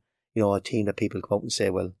team and, a team that people come out and say,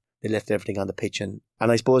 well, they left everything on the pitch and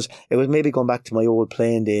I suppose it was maybe going back to my old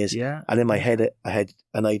playing days. Yeah. And in my head, I had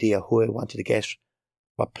an idea who I wanted to get,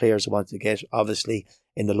 what players I wanted to get. Obviously,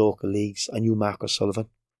 in the local leagues, I knew Marcus Sullivan.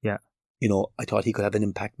 Yeah. I thought he could have an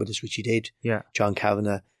impact with us, which he did. Yeah. John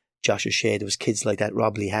Kavanagh, Josh O'Shea, there was kids like that,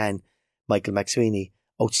 Rob Lehan, Michael McSweeney,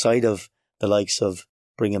 outside of the likes of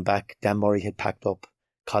bringing back, Dan Murray had packed up,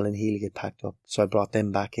 Colin Healy had packed up. So I brought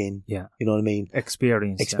them back in. Yeah. You know what I mean?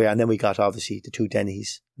 Experience. And then we got, obviously, the 2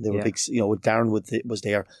 Denneys. They were big, Darren was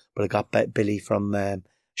there, but I got Billy from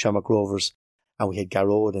Shamrock Rovers, and we had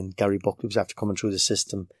Garrod and Gary Buckley was after coming through the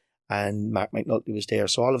system, and Mark McNulty was there.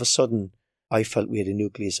 So all of a sudden, I felt we had a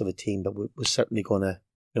nucleus of a team that was certainly going to,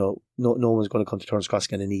 no one was going to come to Turner's Cross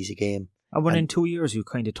and get an easy game. And in 2 years, you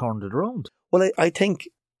kind of turned it around. Well, I think,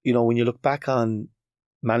 when you look back on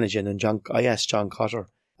managing, and I asked John Cotter,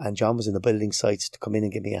 and John was in the building sites to come in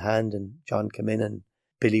and give me a hand, and John came in, and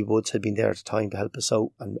Billy Woods had been there at the time to help us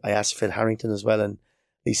out, and I asked Phil Harrington as well, and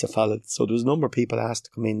Lisa Follett. So there was a number of people asked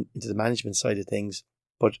to come in into the management side of things.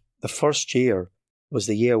 But the first year was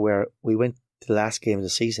the year where we went to the last game of the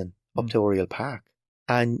season, up to Oriel Park.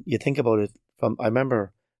 And you think about it, I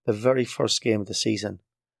remember the very first game of the season,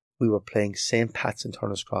 we were playing St. Pat's in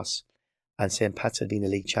Turner's Cross, and St. Pat's had been the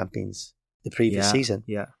league champions the previous season.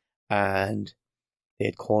 Yeah. And they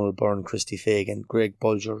had Conal Byrne, Christy Fagan, Greg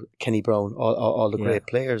Bulger, Kenny Brown, all the great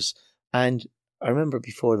players. And I remember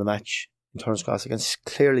before the match in Turner's Cross, I can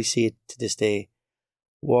clearly see it to this day,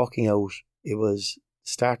 walking out, it was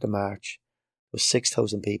start of March, it was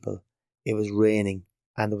 6,000 people, it was raining,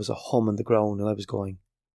 and there was a hum on the ground, and I was going,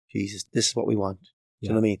 Jesus, this is what we want. Do you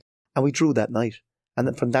know what I mean? And we drew that night. And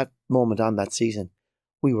then from that moment on that season,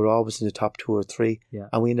 we were always in the top 2 or 3. Yeah.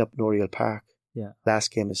 And we ended up in Oriel Park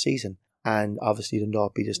last game of the season. And obviously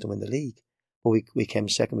Dundalk beat us to win the league. But we came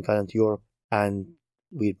second, we got into Europe, and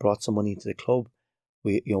we had brought some money into the club.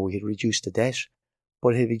 We had reduced the debt.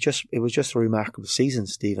 But it was just a remarkable season,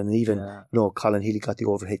 Stephen. And even, Colin Healy got the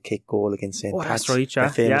overhead kick goal against St. Pat's. That's right, a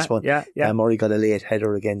famous one. Yeah. Murray got a late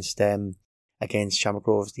header against against Shamrock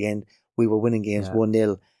Rovers at the end. We were winning games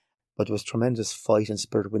 1-0, but there was tremendous fight and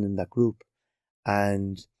spirit winning that group.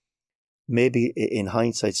 And maybe in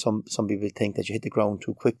hindsight, some people think that you hit the ground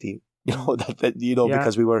too quickly,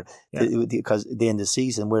 because we were because at the end of the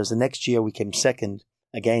season. Whereas the next year we came second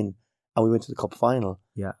again, and we went to the cup final.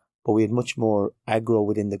 Yeah, but we had much more aggro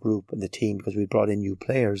within the group and the team because we brought in new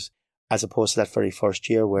players, as opposed to that very first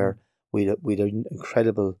year where we had an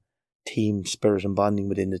incredible team spirit and bonding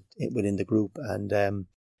within the group, and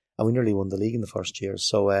we nearly won the league in the first year.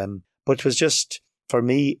 So, but it was just for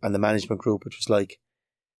me and the management group. It was like,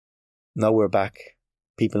 now we're back.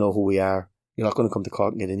 People know who we are. You're not going to come to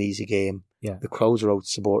Cork and get an easy game. Yeah, the crowds are out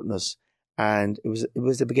supporting us, and it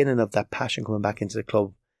was the beginning of that passion coming back into the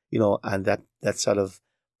club, and that sort of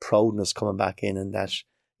proudness coming back in, and that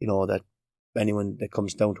that anyone that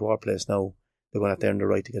comes down to our place now, they're going to have to earn the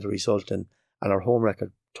right to get a result, and our home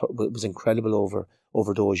record was incredible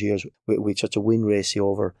over those years. We had such a win ratio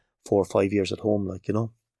over 4 or 5 years at home,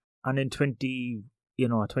 And in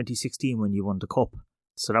 2016 when you won the cup,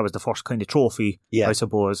 so that was the first kind of trophy, I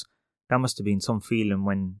suppose. That must have been some feeling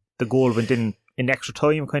when the goal went in extra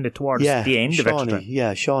time, kind of towards the end of extra time.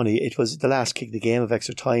 Yeah, Shawnee, it was the last kick of the game of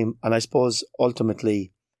extra time, and I suppose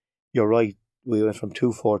ultimately, you're right, we went from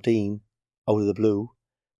 2-14 out of the blue,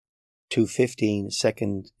 2-15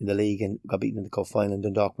 second in the league and got beaten in the cup final, and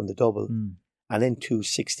Dundalk won the double. And then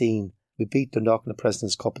 2-16, we beat Dundalk in the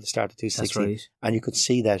President's Cup at the start of 2-16. That's right. And you could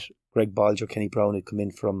see that Greg Bolger, Kenny Brown had come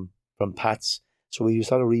in from Pats. So we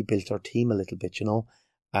sort of rebuilt our team a little bit,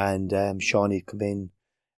 and Shawnee had come in,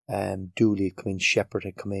 Dooley had come in, Shepherd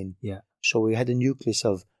had come in. Yeah. So we had a nucleus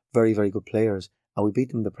of very, very good players, and we beat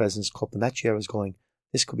them in the President's Cup. And that year I was going,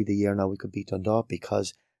 this could be the year now we could beat Dundalk,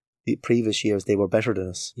 because the previous years they were better than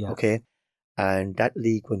us. Yeah. Okay. And that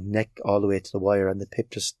league went neck all the way to the wire, and they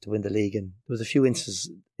pipped us to win the league. And there was a few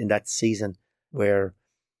instances in that season where,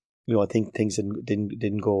 I think things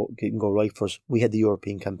didn't go right for us. We had the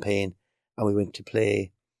European campaign, and we went to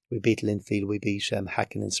play. We beat Linfield, we beat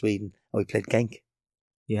Häcken in Sweden, and we played Genk.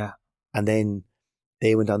 Yeah. And then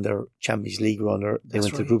they went on their Champions League run, or they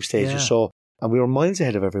went to the group stages. Yeah. So, and we were miles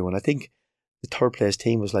ahead of everyone. I think the third place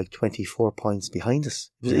team was like 24 points behind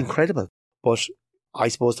us. It was incredible. But I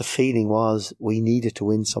suppose the feeling was we needed to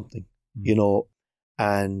win something,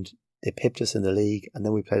 and they pipped us in the league, and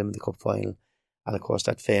then we played them in the cup final. And of course,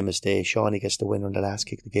 that famous day, Shawnee gets the winner on the last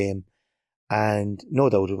kick of the game. And no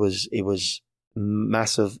doubt it was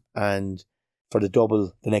massive. And for the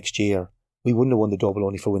double the next year, we wouldn't have won the double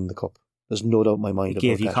only for winning the cup. There's no doubt in my mind about that. It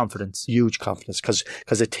gave you confidence. Huge confidence.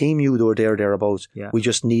 Because the team knew they were thereabouts. Yeah. We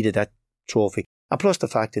just needed that trophy. And plus the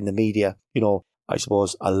fact in the media, I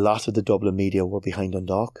suppose a lot of the Dublin media were behind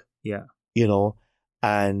Dundalk. Yeah.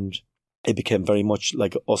 And it became very much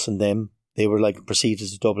like us and them. They were like perceived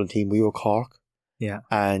as a Dublin team. We were Cork. Yeah.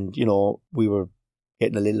 And, we were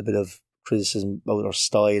getting a little bit of criticism about our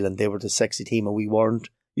style, and they were the sexy team and we weren't.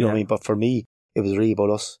 You know what I mean? But for me, it was really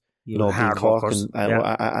about us. Being Cork.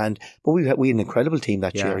 But we had an incredible team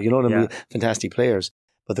that year. You know what I mean? Fantastic players.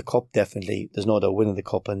 But the cup, definitely, there's no doubt, winning the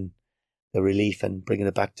cup and the relief and bringing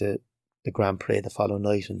it back to the Grand Prix the following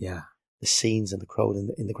night, and the scenes and the crowd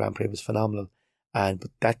in the Grand Prix was phenomenal.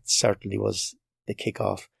 But that certainly was the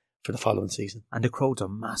kick-off for the following season. And the crowds are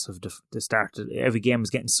massive. The start, every game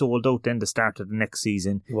was getting sold out then the start of the next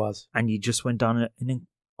season. It was. And you just went on an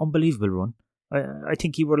unbelievable run. I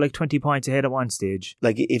think you were like 20 points ahead at one stage.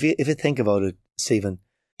 Like, if you think about it, Stephen,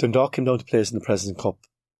 Dundalk came down to play us in the President's Cup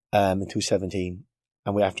in 2017,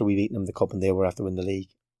 and after we beat them in the cup, and they were after winning the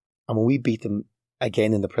league. And when we beat them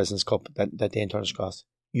again in the President's Cup that day in Turner's Cross,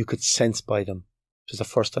 you could sense by them, it was the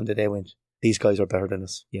first time that they went, these guys are better than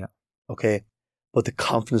us. Yeah. Okay. But the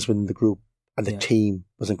confidence within the group and the team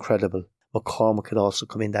was incredible. McCormick had also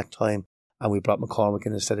come in that time, and we brought McCormick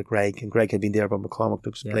in instead of Greg, and Greg had been there, but McCormick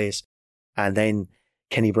took his place. And then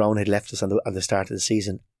Kenny Brown had left us on the start of the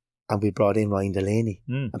season, and we brought in Ryan Delaney.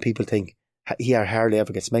 And people think he hardly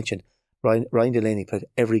ever gets mentioned. Ryan Delaney played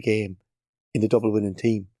every game in the double winning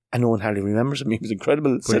team, and no one hardly remembers him. He was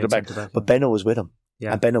incredible centre back. But Benno was with him,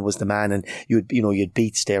 and Benno was the man. And you'd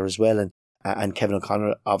Beats there as well, and Kevin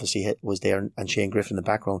O'Connor obviously was there, and Shane Griffin in the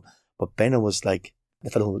background. But Benno was like the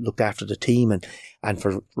fellow who looked after the team, and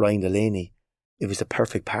for Ryan Delaney, it was the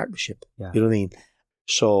perfect partnership. Yeah. You know what I mean?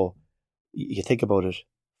 So you think about it,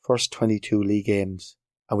 first 22 league games,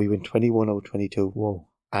 and we went 21 out of 22. Whoa!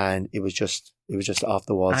 And it was just off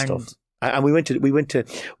the wall stuff. And we went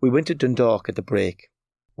to Dundalk at the break.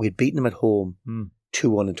 We had beaten them at home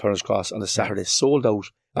 2-1 in Turner's Cross on a Saturday, sold out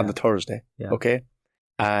on the Thursday. Yeah. Okay,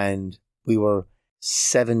 and we were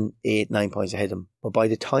 7, 8, 9 points ahead of them. But by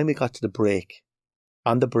the time we got to the break,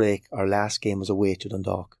 On the break, our last game was away to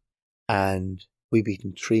Dundalk, and we beat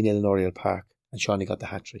them 3-0 in Oriel Park, and Shawnee got the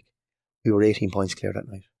hat-trick. We were 18 points clear that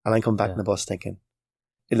night. And I come back in the bus thinking,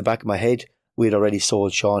 in the back of my head, we had already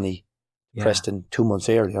sold Shawnee Preston 2 months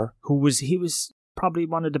earlier. He was probably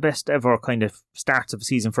one of the best ever kind of starts of a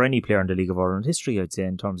season for any player in the League of Ireland history, I'd say,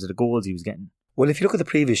 in terms of the goals he was getting. Well, if you look at the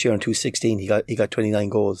previous year in 2016, he got 29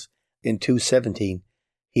 goals. In 2017,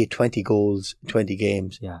 he had 20 goals in 20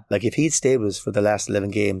 games. Yeah. Like, if he'd stayed with us for the last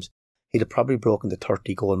 11 games, he'd have probably broken the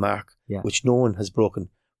 30 goal mark, which no one has broken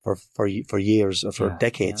for years or for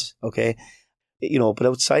decades. Yeah. Okay. You know, but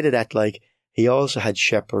outside of that, like, he also had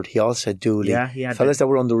Shepherd, he also had Dooley, fellas that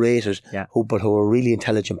were underrated, who were really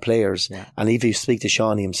intelligent players. Yeah. And if you speak to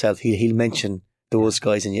Shawnee himself, he'll mention those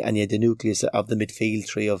guys, and you had the nucleus of the midfield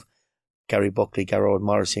three of Gary Buckley, Garrod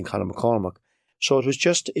Morrissey, and Conor McCormack. So it was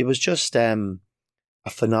just a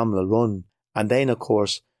phenomenal run. And then, of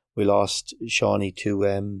course, we lost Shawnee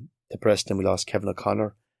to Preston. We lost Kevin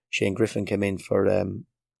O'Connor. Shane Griffin came in for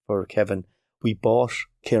Kevin. We bought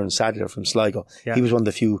Kieran Sadler from Sligo. Yeah. He was one of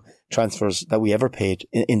the few transfers that we ever paid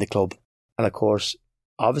in the club. And of course,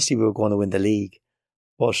 obviously we were going to win the league,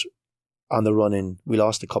 but on the run-in, we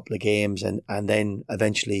lost a couple of games, and then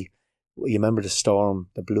eventually, you remember the storm,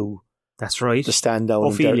 the blue. That's right. The stand down.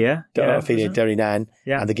 Ophelia. Ophelia, Derrynane.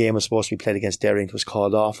 Yeah. And the game was supposed to be played against Derry, and it was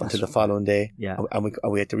called off until the following day. Yeah. And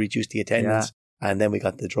we had to reduce the attendance. Yeah. And then we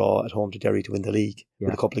got the draw at home to Derry to win the league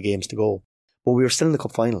with a couple of games to go. But we were still in the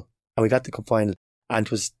cup final. And we got the cup final. And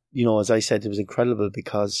it was, you know, as I said, it was incredible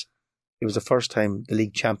because it was the first time the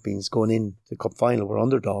league champions going in the cup final were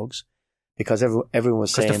underdogs, because everyone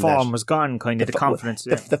was saying that. Because the form was gone, kind of, the confidence.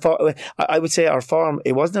 I would say our form,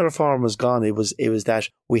 it wasn't that our form was gone, it was that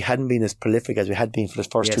we hadn't been as prolific as we had been for the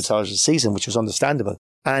first 2,000 season, which was understandable.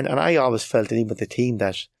 And I always felt, and even with the team,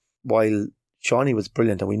 that while Shawnee was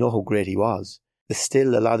brilliant and we know how great he was, there's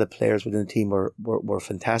still a lot of players within the team were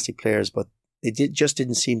fantastic players, but they just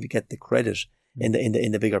didn't seem to get the credit in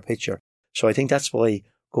the bigger picture. So I think that's why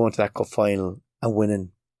going to that cup final and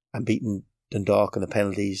winning and beating Dundalk in the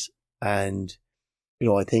penalties, and, you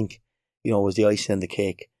know, I think, you know, it was the icing on the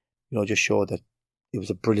cake, you know, just showed that it was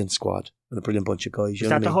a brilliant squad and a brilliant bunch of guys. Is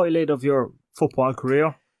that the highlight of your football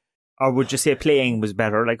career? Or would you say playing was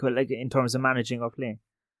better, like in terms of managing or playing?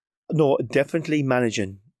 No, definitely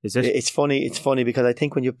managing. Is it? It's funny because I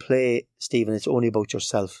think when you play, Stephen, it's only about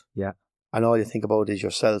yourself. Yeah. And all you think about is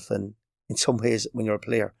yourself. And in some ways, when you're a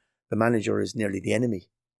player, the manager is nearly the enemy.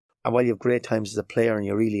 And while you have great times as a player and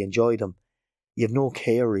you really enjoy them, you have no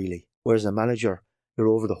care really. Whereas a manager, you're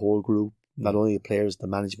over the whole group, not only the players, the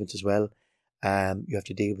management as well. You have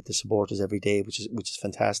to deal with the supporters every day, which is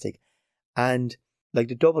fantastic. And like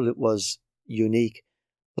the double, it was unique.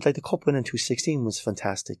 But like the cup win in 2016 was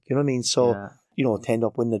fantastic. You know what I mean? So, you know, to end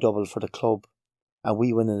up winning the double for the club, and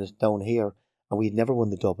we winning it down here, and we'd never won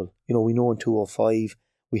the double. You know, we know in 2005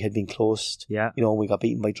 we had been close. Yeah. You know, we got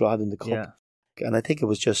beaten by Drogheda in the cup. Yeah. And I think it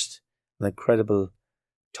was just an incredible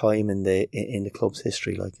time in the club's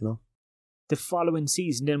history, like, you know. The following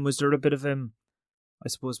season then, was there a bit of I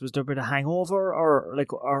suppose, was there a bit of hangover,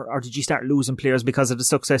 or did you start losing players because of the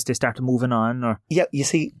success, they started moving on? Or? Yeah, you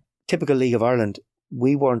see, typical League of Ireland,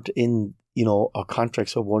 we weren't in, you know, our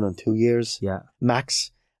contracts were 1 and 2 years. Yeah.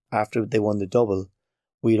 Max, after they won the double,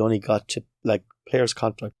 we'd only got to, like, players'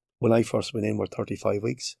 contract, when I first went in, were 35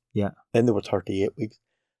 weeks. Yeah. Then they were 38 weeks.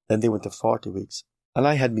 Then they went to 40 weeks. And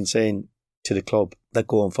I had been saying to the club that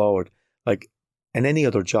going forward, like, in any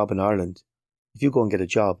other job in Ireland, if you go and get a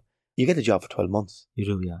job, you get a job for 12 months. You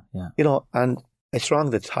do, yeah. You know, and it's wrong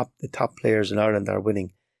the top players in Ireland that are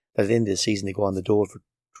winning, that at the end of the season they go on the dole for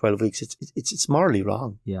 12 weeks. It's morally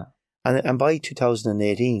wrong. Yeah. And by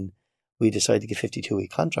 2018, we decided to get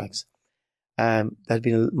 52-week contracts. There had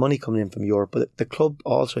been money coming in from Europe, but the club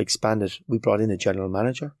also expanded. We brought in a general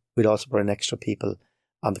manager. We'd also brought in extra people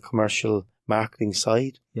on the commercial marketing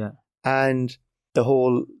side. Yeah. And the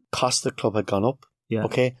whole cost of the club had gone up. Yeah.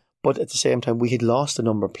 Okay. But at the same time, we had lost a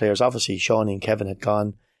number of players. Obviously, Shawnee and Kevin had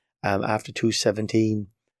gone. After 2017,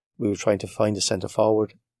 we were trying to find a centre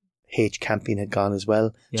forward. H. Campion had gone as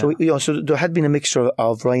well. Yeah. So, you know, so there had been a mixture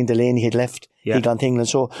of Ryan Delaney had left. Yeah. He'd gone to England.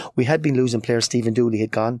 So we had been losing players. Stephen Dooley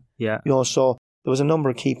had gone. Yeah. You know, so there was a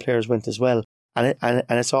number of key players went as well. And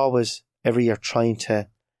it's always every year trying to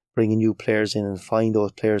bring new players in and find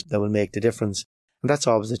those players that will make the difference. And that's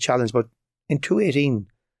always a challenge. But in 2018,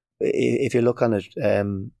 if you look on it,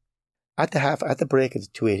 at the break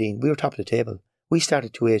of 2018, we were top of the table. We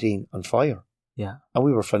started 2018 on fire. Yeah. And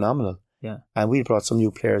we were phenomenal. Yeah. And we brought some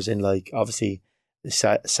new players in, like, obviously,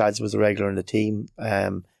 Sads was a regular in the team.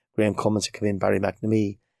 Graham Cummins had come in, Barry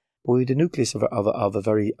McNamee. But we had the nucleus of a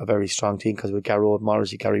very strong team because we had Garrod,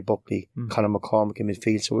 Morrissey, Gary Buckley, Conor McCormick in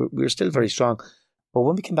midfield. So we were still very strong. But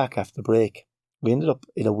when we came back after the break, we ended up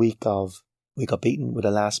in a week of, we got beaten with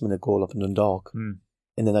a last minute goal up in Dundalk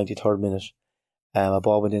in the 93rd minute. A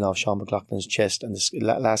ball went in off Sean McLaughlin's chest and the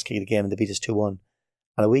last kick of the game, and they beat us 2-1.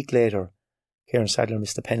 And a week later, Kieran Sadler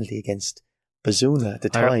missed a penalty against Bazuna at the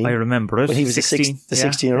time. I remember it. When he was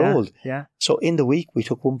 16-year-old. Yeah. So in the week, we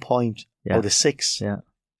took 1 point out of 6. Yeah.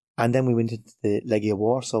 And then we went into the Legia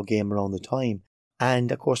Warsaw game around the time.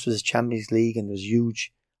 And of course, there was Champions League and there was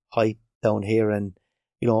huge hype down here. And,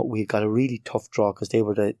 you know, we got a really tough draw because they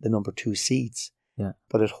were the number 2 seeds. Yeah.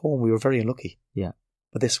 But at home, we were very unlucky. Yeah.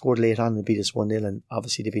 But they scored late on and beat us 1-0. And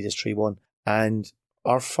obviously, they beat us 3-1. And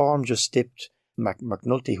our form just dipped.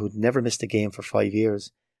 McNulty, who'd never missed a game for 5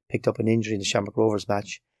 years, picked up an injury in the Shamrock Rovers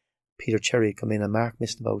match. Peter Cherry had come in and Mark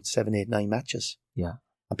missed about 7, 8, 9 matches. Yeah.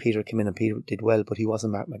 And Peter came in and Peter did well, but he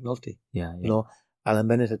wasn't Mark McNulty. Yeah. You know, Alan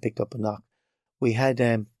Bennett had picked up a knock. We had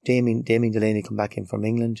Damien Delaney come back in from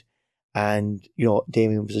England, and, you know,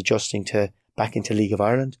 Damien was adjusting back into League of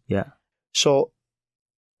Ireland. Yeah. So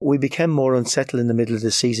we became more unsettled in the middle of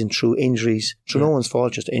the season through injuries, through no one's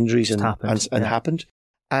fault, just injuries happened.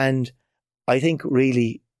 And I think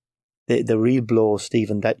really the real blow,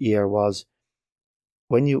 Stephen, that year was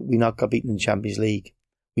when we not got beaten in the Champions League,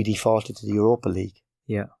 we defaulted to the Europa League.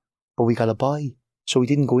 Yeah. But we got a bye. So we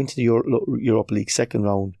didn't go into the Europa League second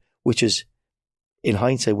round, which is, in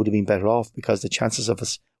hindsight, would have been better off because the chances of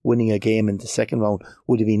us winning a game in the second round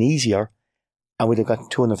would have been easier and we'd have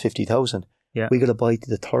got 250,000. Yeah. We got a bye to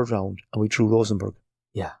the third round and we drew Rosenborg.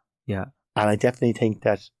 Yeah. Yeah. And I definitely think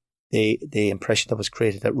that the impression that was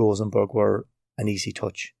created that Rosenborg were an easy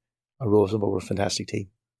touch. And Rosenborg were a fantastic team.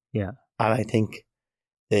 Yeah. And I think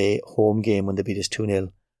the home game when they beat us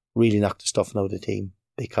 2-0 really knocked the stuffing out of the team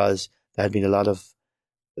because there had been a lot of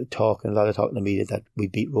talk in the media that we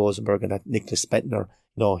beat Rosenborg and that Nicholas Spentner,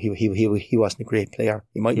 you know, he wasn't a great player.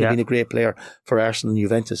 He might have been a great player for Arsenal and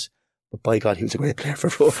Juventus, but by God, he was a great player for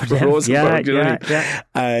Rosenborg. Yeah.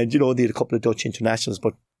 And, you know, they had a couple of Dutch internationals,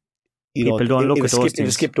 but, you People don't look at those things. It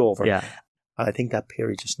was skipped over. Yeah. And I think that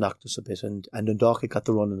period just knocked us a bit, and Dundalk got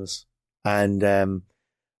the run on us. And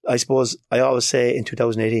I suppose I always say in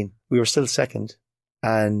 2018, we were still second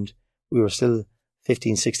and we were still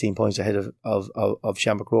 15, 16 points ahead of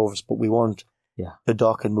Shamrock Rovers, but we weren't. Yeah.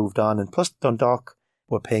 Dundalk had moved on, and plus Dundalk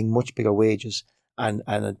were paying much bigger wages and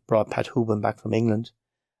had brought Pat Hooban back from England.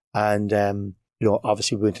 And, you know,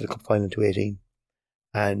 obviously we went to the cup final in 2018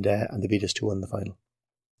 and they beat us 2-1 in the final.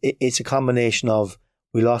 It's a combination of,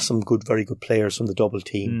 we lost some very good players from the double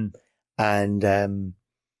team and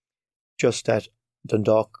just that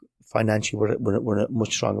Dundalk financially were in a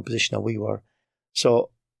much stronger position than we were. So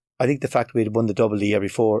I think the fact we had won the double the year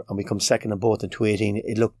before and we come second in both in 2018,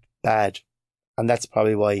 it looked bad. And that's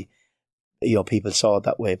probably why, you know, people saw it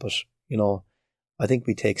that way. But, you know, I think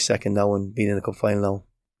we take second now and being in the cup final now,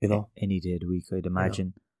 you know. Any day of the week, I'd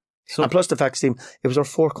imagine. Yeah. So, and plus the fact, Steve, it was our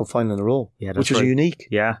 4th cup final in a row, which was unique.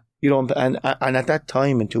 Yeah. You know, and at that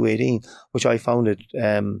time in 2018, which I found it,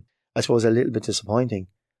 I suppose, a little bit disappointing,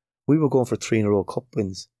 we were going for 3 in a row cup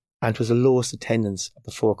wins. And it was the lowest attendance of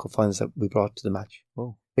the 4 cup finals that we brought to the match.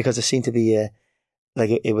 Oh. Because it seemed to be,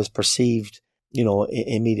 it was perceived, you know,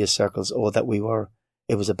 in media circles, that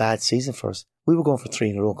it was a bad season for us. We were going for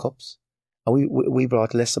 3 in a row cups. And we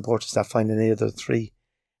brought less supporters to that final than any other 3.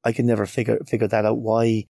 I could never figure that out,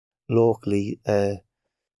 why locally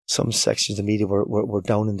some sections of media were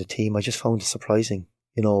down in the team. I just found it surprising,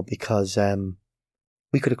 you know, because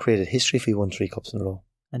we could have created history if we won 3 cups in a row.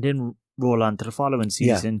 And then roll on to the following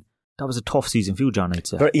season. Yeah. That was a tough season for you, John, I'd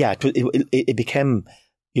say. But yeah, it became,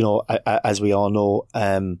 you know, as we all know,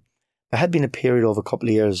 there had been a period over a couple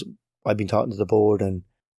of years, I've been talking to the board and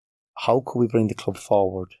how could we bring the club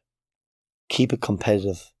forward, keep it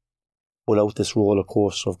competitive without this roller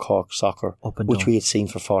coaster of Cork soccer, which we had seen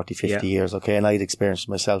for 40, 50 years, okay, and I had experienced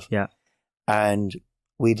myself. Yeah. And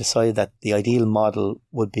we decided that the ideal model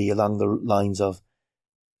would be along the lines of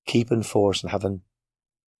keeping force and having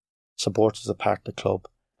supporters as a part of the club,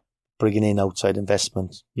 bringing in outside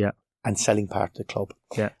investment, and selling part of the club.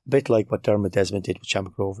 Yeah. A bit like what Dermot Desmond did with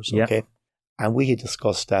Shamrock Rovers, okay? And we had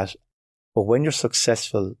discussed that. But when you're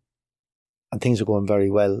successful and things are going very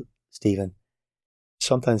well, Stephen,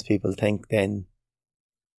 sometimes people think then,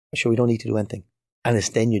 sure, we don't need to do anything. And it's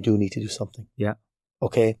then you do need to do something. Yeah.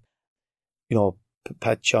 Okay? You know,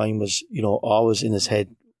 Pat Chine was, you know, always in his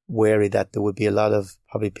head wary that there would be a lot of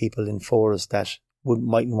probably people in Forest that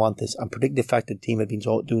mightn't want this, and particularly the fact that the team had been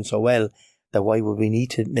doing so well, that why would we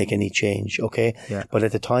need to make any change, okay? Yeah. But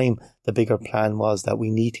at the time, the bigger plan was that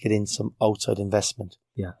we need to get in some outside investment.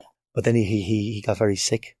 Yeah. But then he got very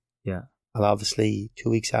sick. Yeah. And obviously 2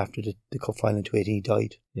 weeks after the cup final in 2018, he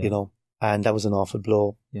died, Yeah. you know. And that was an awful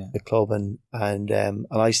blow, Yeah. the club. And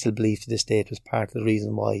I still believe to this day it was part of the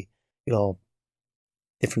reason why, you know,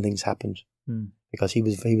 different things happened. Because he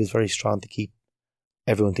was very strong to keep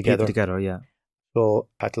everyone together. Keep it together, yeah. So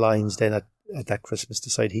Pat Lyons then at that Christmas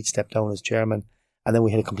decided he'd step down as chairman. And then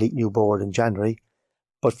we had a complete new board in January.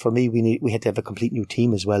 But for me, we had to have a complete new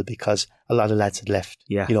team as well because a lot of lads had left.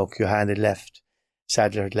 Yeah. You know, Cuhan had left,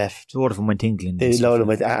 Sadler had left. A lot of them went to England. A lot of them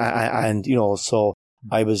went, and you know, so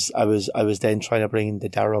I was then trying to bring in the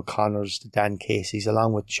Darragh O'Connors, the Dan Caseys,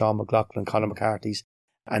 along with Sean McLaughlin, Conor McCarthy's,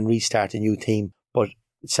 and restart a new team. But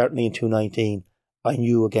certainly in 2019, I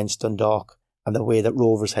knew against Dundalk and the way that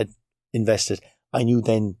Rovers had invested, I knew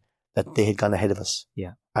then that they had gone ahead of us.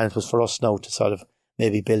 Yeah. And it was for us now to sort of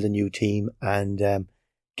maybe build a new team and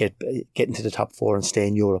get into the top four and stay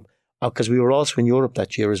in Europe. Because we were also in Europe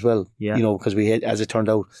that year as well. Yeah. You know, because we had, as it turned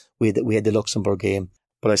out, we had the Luxembourg game.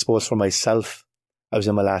 But I suppose for myself, I was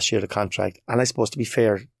in my last year of the contract. And I suppose to be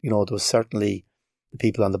fair, you know, there was certainly the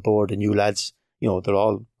people on the board, the new lads, you know, they're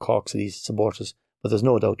all Cork City supporters. But there's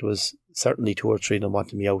no doubt there was certainly 2 or 3 of them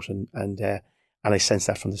wanted me out. And I sensed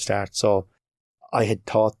that from the start. So I had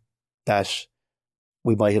thought that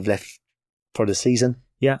we might have left for the season.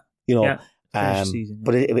 Yeah. You know, yeah. Season, yeah.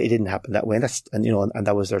 But it didn't happen that way. And you know, and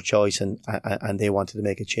that was their choice, and they wanted to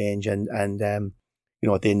make a change. And you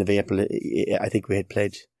know, at the end of April, I think we had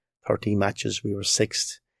played 13 matches. We were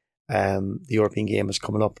 6th. The European game was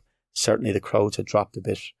coming up. Certainly, the crowds had dropped a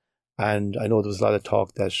bit, and I know there was a lot of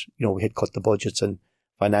talk that, you know, we had cut the budgets, and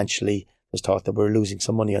financially there's talk that we were losing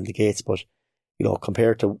some money on the gates. But you know,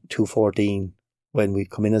 compared to 2014, when we'd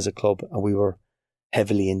come in as a club and we were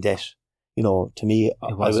heavily in debt. You know, to me,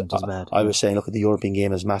 it wasn't as bad. I was saying, look, at the European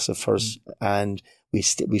game is massive first, and we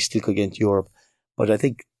still could get into Europe. But I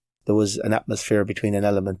think there was an atmosphere between an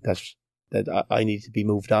element that I needed to be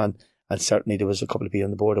moved on, and certainly there was a couple of people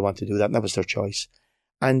on the board who wanted to do that, and that was their choice.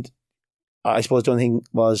 And I suppose the only thing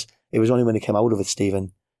was, it was only when it came out of it,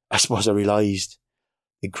 Stephen, I suppose I realised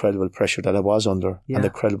the incredible pressure that I was under, and the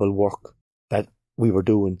incredible work that we were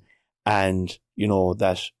doing, and you know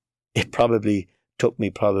that it probably took me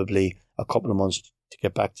a couple of months to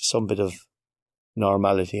get back to some bit of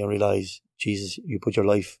normality and realise, Jesus, you put your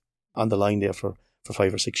life on the line there for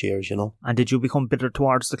 5 or 6 years, you know. And did you become bitter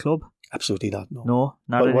towards the club? Absolutely not, no. No?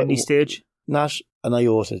 Not at any stage? Not an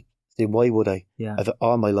iota. Why would I? Yeah. I've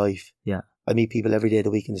all my life. Yeah. I meet people every day of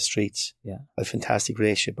the week in the streets. Yeah. I have a fantastic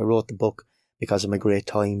relationship. I wrote the book because of my great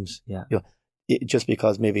times. Yeah. You know, just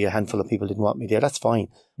because maybe a handful of people didn't want me there, that's fine.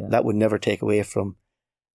 Yeah. That would never take away from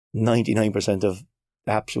 99% of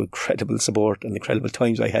the absolute incredible support and the incredible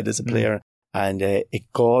times I had as a player. And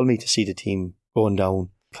it galled me to see the team going down,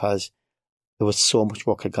 because there was so much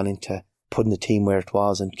work had gone into putting the team where it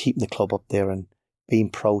was and keeping the club up there and being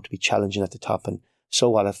proud to be challenging at the top. And so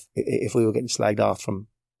what if we were getting slagged off from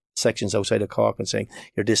sections outside of Cork and saying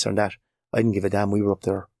you're this or that? I didn't give a damn. We were up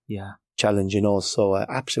there. Yeah. Challenge, you know. So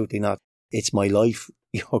absolutely not. It's my life,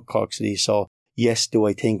 you know, Cork City. So yes, do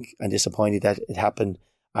I think I'm disappointed that it happened?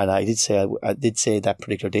 And I did say that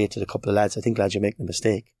particular day to the couple of lads, I think, lads, you're making a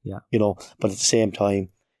mistake. Yeah. You know, but at the same time,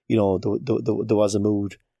 you know, there was a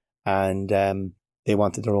mood, and they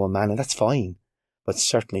wanted their own man, and that's fine. But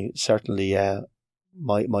certainly,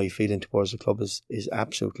 my feeling towards the club is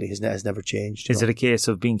absolutely has never changed. Is it a case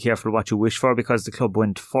of being careful what you wish for, because the club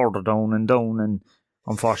went further down and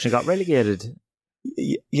unfortunately got relegated?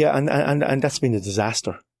 Yeah, and that's been a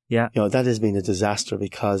disaster. Yeah. You know, that has been a disaster,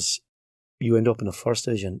 because you end up in the first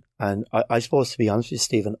division. And I suppose, to be honest with you,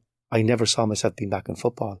 Stephen, I never saw myself being back in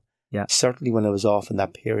football. Yeah. Certainly when I was off in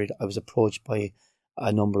that period, I was approached by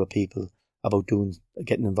a number of people about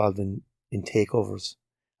getting involved in takeovers.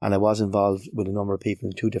 And I was involved with a number of people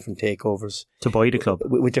in 2 different takeovers. To buy the club?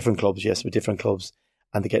 With different clubs, yes, with different clubs.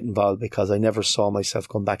 And to get involved, because I never saw myself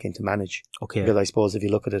come back in to manage. Okay. Because I suppose if you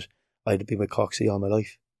look at it, I'd been with Cork City all my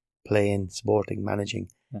life, playing, supporting, managing.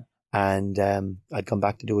 Yeah. And I'd come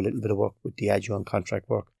back to do a little bit of work with Diageo on contract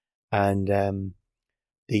work. And the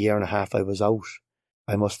year and a half I was out,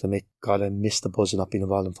 I must admit, God, I missed the buzz of not being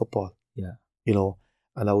involved in football. Yeah. You know,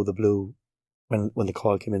 and out of the blue, when the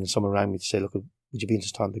call came in and someone rang me to say, look, would you be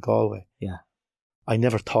interested in the Galway? Yeah. I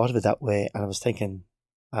never thought of it that way. And I was thinking,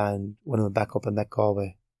 and when I went back up and met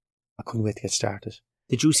Galway, I couldn't wait to get started.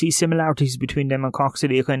 Did you see similarities between them and Cork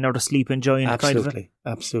City, kind of the sleeping giant absolutely, kind of it?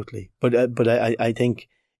 Absolutely. But I think,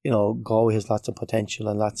 you know, Galway has lots of potential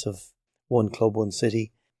and lots of one club, one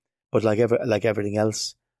city. But like everything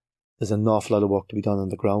else, there's an awful lot of work to be done on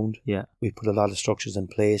the ground. Yeah. We put a lot of structures in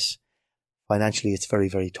place. Financially, it's very,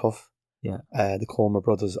 very tough. Yeah. The Comer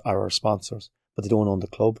brothers are our sponsors, but they don't own the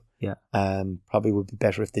club. Yeah. Probably would be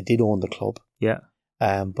better if they did own the club. Yeah.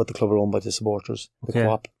 But the club are owned by the supporters, the Okay.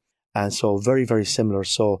 Co-op. And so very, very similar.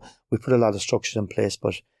 So we put a lot of structures in place,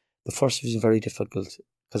 but the first division is very difficult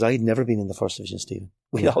because I had never been in the first division, Stephen.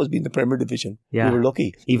 We'd always been in the Premier Division. Yeah. We were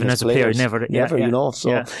lucky. Even as a player, never, you know.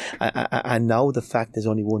 So, and now the fact there's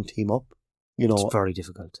only one team up, you know. It's very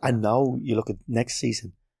difficult. And now you look at next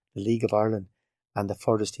season, the League of Ireland, and the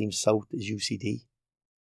furthest team south is UCD.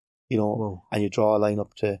 You know, Whoa. and you draw a line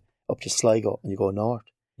up to Sligo and you go north.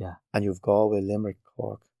 Yeah. And you've Galway, Limerick,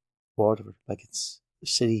 Cork, Waterford. Like, it's the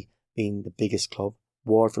City being the biggest club,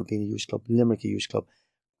 Waterford being a huge club, Limerick a huge club,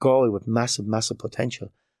 Galway with massive, massive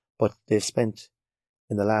potential. But they've spent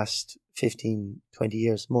in the last 15, 20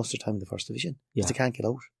 years most of the time in the first division because they can't get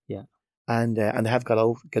out. Yeah. And they have got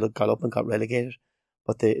out, got up and got relegated.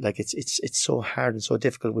 But it's so hard and so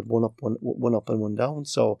difficult with one up and one down.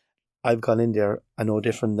 So I've gone in there, I know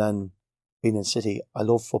different than being in City. I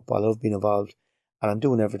love football, I love being involved, and I'm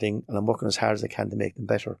doing everything and I'm working as hard as I can to make them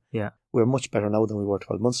better. Yeah. We're much better now than we were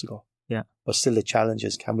 12 months ago. Yeah. But still the challenge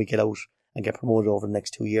is, can we get out and get promoted over the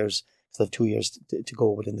next 2 years? So they have 2 years to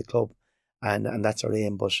go within the club. And that's our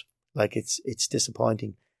aim. But like, it's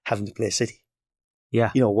disappointing having to play City. Yeah.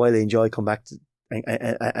 You know, while I enjoy coming back to,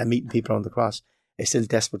 and meeting people on the cross, it's still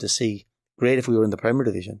desperate to see. Great if we were in the Premier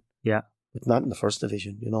Division. Yeah. But not in the first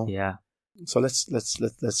division, you know. Yeah. So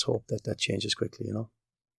let's hope that changes quickly, you know.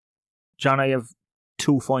 John, I have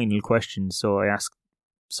 2 final questions. So I ask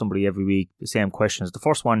somebody every week the same questions. The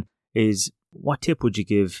first one is, what tip would you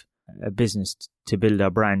give a business to build a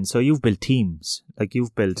brand? So you've built teams, like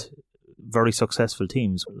you've built very successful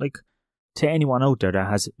teams. Like, to anyone out there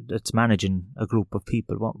that's managing a group of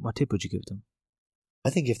people, what tip would you give them? I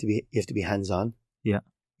think you have to be hands on. Yeah.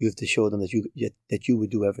 You have to show them that you would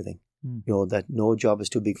do everything. You know, that no job is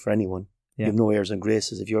too big for anyone. Yeah. You have no airs and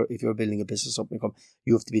graces. If you're building a business up,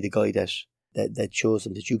 you have to be the guy that shows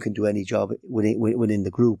them that you can do any job within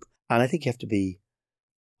the group. And I think you have to be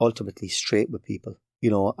ultimately straight with people. You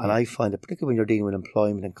know, and I find that particularly when you're dealing with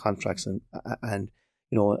employment and contracts and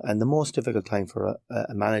you know, and the most difficult time for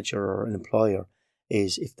a manager or an employer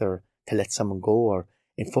is if they're to let someone go, or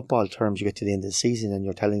in football terms, you get to the end of the season and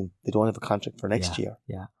you're telling them they don't have a contract for next year.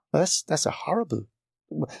 Yeah. Well, that's a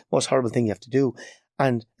most horrible thing you have to do.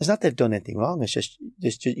 And it's not they've done anything wrong. It's just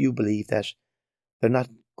you believe that they're not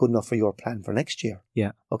good enough for your plan for next year.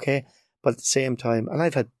 Yeah. Okay. But at the same time, and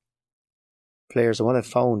I've had players, and what I've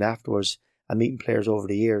found afterwards, and meeting players over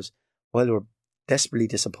the years, while they were desperately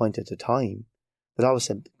disappointed at the time, they'd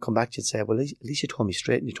always come back to you and say, well, at least you told me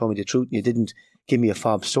straight and you told me the truth. You didn't give me a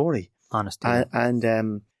fob story. Honesty.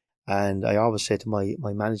 And I always say to my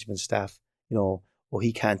management staff, you know, oh,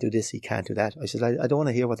 he can't do this, he can't do that. I said, I don't want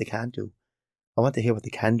to hear what they can't do. I want to hear what they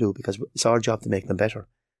can do, because it's our job to make them better.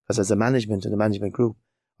 Because as a management and a management group,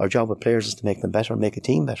 our job with players is to make them better and make a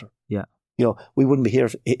team better. Yeah. You know, we wouldn't be here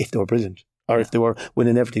if they were brilliant, or if they were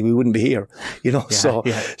winning everything, we wouldn't be here. You know, so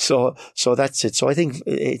that's it. So I think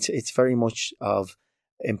it's very much of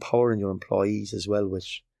empowering your employees as well, with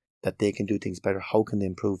that they can do things better. How can they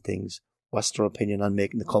improve things? What's their opinion on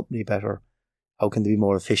making the company better? How can they be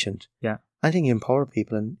more efficient? Yeah. I think you empower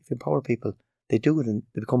people, and if you empower people, they do it and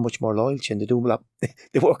they become much more loyal to you, and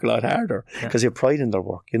they work a lot harder because they have pride in their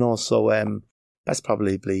work, you know. So that's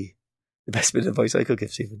probably the best bit of advice I could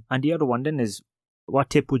give, Stephen. And the other one then is, what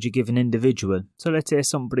tip would you give an individual? So let's say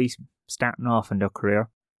somebody's starting off in their career,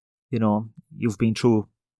 you know, you've been through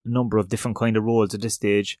a number of different kind of roles at this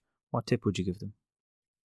stage. What tip would you give them?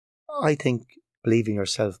 I think believe in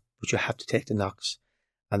yourself, but you have to take the knocks,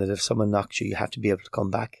 and that if someone knocks you, you have to be able to come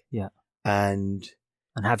back. Yeah. And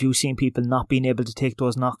have you seen people not being able to take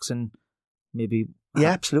those knocks and maybe... Yeah,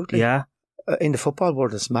 absolutely. Yeah. In the football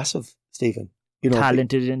world, it's massive, Stephen. You know,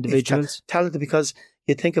 talented individuals. Talented, because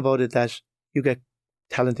you think about it, that you get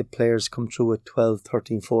talented players come through at 12,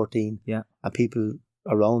 13, 14. Yeah. And people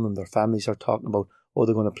around them, their families are talking about, oh,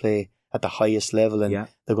 they're going to play at the highest level and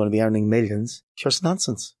they're going to be earning millions. Sure, it's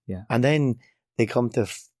nonsense. Yeah. And then they come to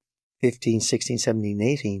 15, 16, 17,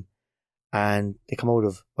 18, and they come out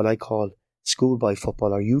of what I call schoolboy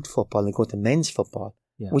football or youth football and go to men's football,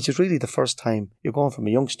 which is really the first time you're going from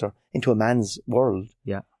a youngster into a man's world.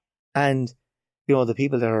 Yeah. And, you know, the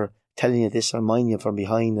people that are telling you this are minding you from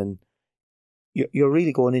behind, and you're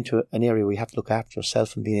really going into an area where you have to look after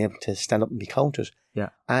yourself and being able to stand up and be counted. Yeah.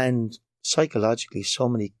 And psychologically, so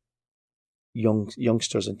many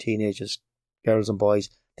youngsters and teenagers, girls and boys,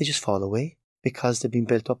 they just fall away because they've been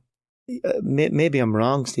built up. Maybe I'm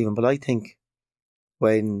wrong, Stephen, but I think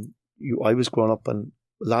when I was growing up, and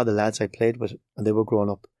a lot of the lads I played with, and they were growing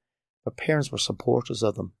up, their parents were supporters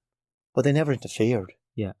of them. but they never interfered.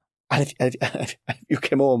 Yeah. And if you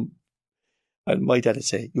came home and my dad would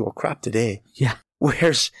say, you were crap today. Yeah.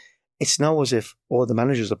 Whereas it's now as if, the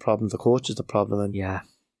manager's the problem, the coach is the problem. And, yeah.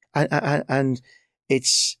 And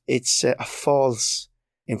it's a false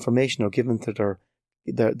information are given to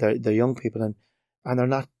their young people. And they're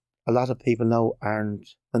not, a lot of people now aren't,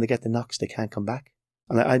 when they get the knocks, they can't come back.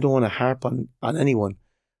 And I don't want to harp on anyone,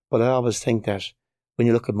 but I always think that when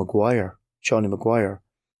you look at Seanie Maguire,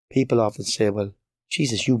 people often say, well,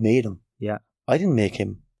 Jesus, you made him. Yeah. I didn't make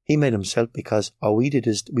him. He made himself because all we did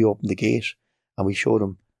is we opened the gate and we showed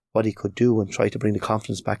him what he could do and tried to bring the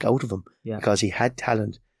confidence back out of him because he had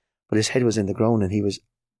talent, but his head was in the ground and he was,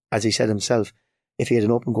 as he said himself, if he had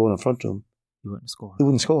an open goal in front of him, he wouldn't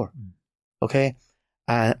score. Okay?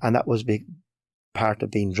 And that was a big part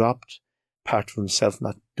of being dropped, part of himself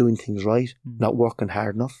not doing things right, not working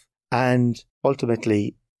hard enough. And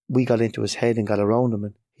ultimately, we got into his head and got around him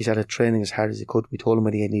and he started training as hard as he could. We told him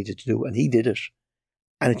what he needed to do and he did it.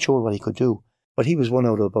 And it showed what he could do. But he was one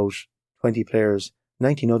out of about 20 players.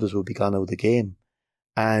 19 others would be gone out of the game.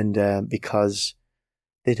 And because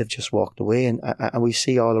they'd have just walked away. And we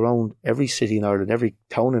see all around every city in Ireland, every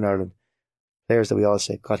town in Ireland, players that we all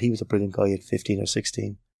say, God, he was a brilliant guy at 15 or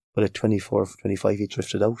 16. But at 24, 25, he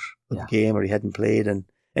drifted out of the game or he hadn't played. And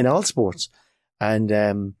in all sports. And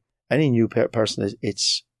any new person,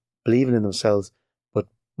 it's believing in themselves. But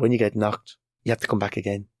when you get knocked, you have to come back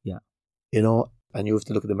again. Yeah. You know, and you have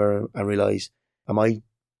to look in the mirror and realise, am I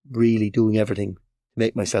really doing everything to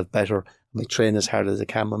make myself better? Am I training as hard as I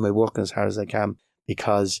can? Am I working as hard as I can?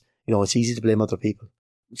 Because, you know, it's easy to blame other people.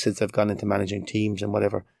 Since I've gone into managing teams and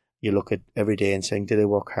whatever, you look at every day and saying, did I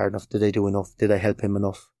work hard enough? Did I do enough? Did I help him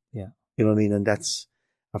enough? Yeah. You know what I mean?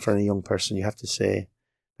 And for any young person, you have to say,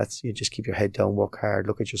 you just keep your head down, work hard,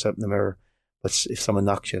 look at yourself in the mirror. But if someone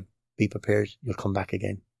knocks you, be prepared, you'll come back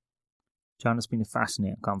again. John, it's been a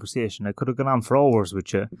fascinating conversation. I could have gone on for hours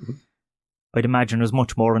with you. I'd imagine there's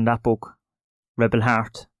much more in that book, Rebel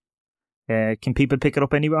Heart. Can people pick it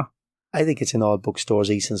up anywhere? I think it's in all bookstores,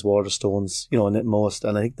 Eason's, Waterstones, you know, and at most.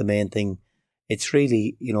 And I think the main thing, it's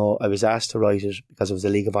really, you know, I was asked to write it because I was a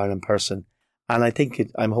League of Ireland person. And I think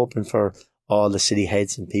I'm hoping for all the city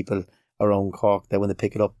heads and people around Cork that when they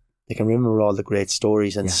pick it up, they can remember all the great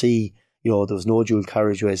stories and see, you know, there was no dual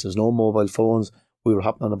carriageways, there was no mobile phones. We were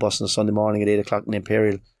hopping on a bus on a Sunday morning at 8 o'clock in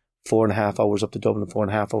Imperial, 4.5 hours up to Dublin,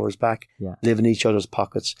 4.5 hours back, living in each other's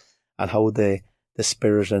pockets, and how the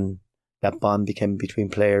spirit and that bond became between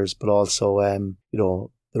players, but also, you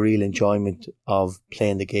know, the real enjoyment of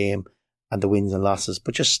playing the game and the wins and losses.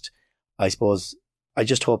 But just, I suppose, I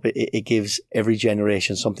just hope it gives every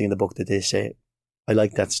generation something in the book that they say, I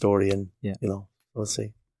like that story, and, you know, we'll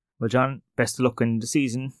see. Well, John, best of luck in the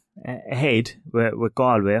season ahead with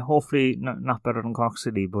Galway. Hopefully not better than Cork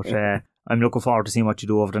City, but I'm looking forward to seeing what you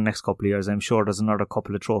do over the next couple of years. I'm sure there's another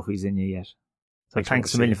couple of trophies in you yet. So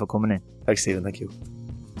thanks a million for coming in. Thanks, Stephen. Thank you.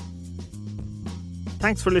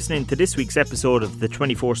 Thanks for listening to this week's episode of the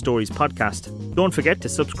 24 Stories podcast. Don't forget to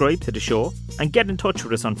subscribe to the show and get in touch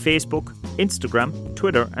with us on Facebook, Instagram,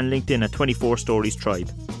 Twitter and LinkedIn at 24 Stories Tribe.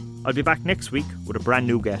 I'll be back next week with a brand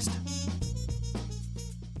new guest.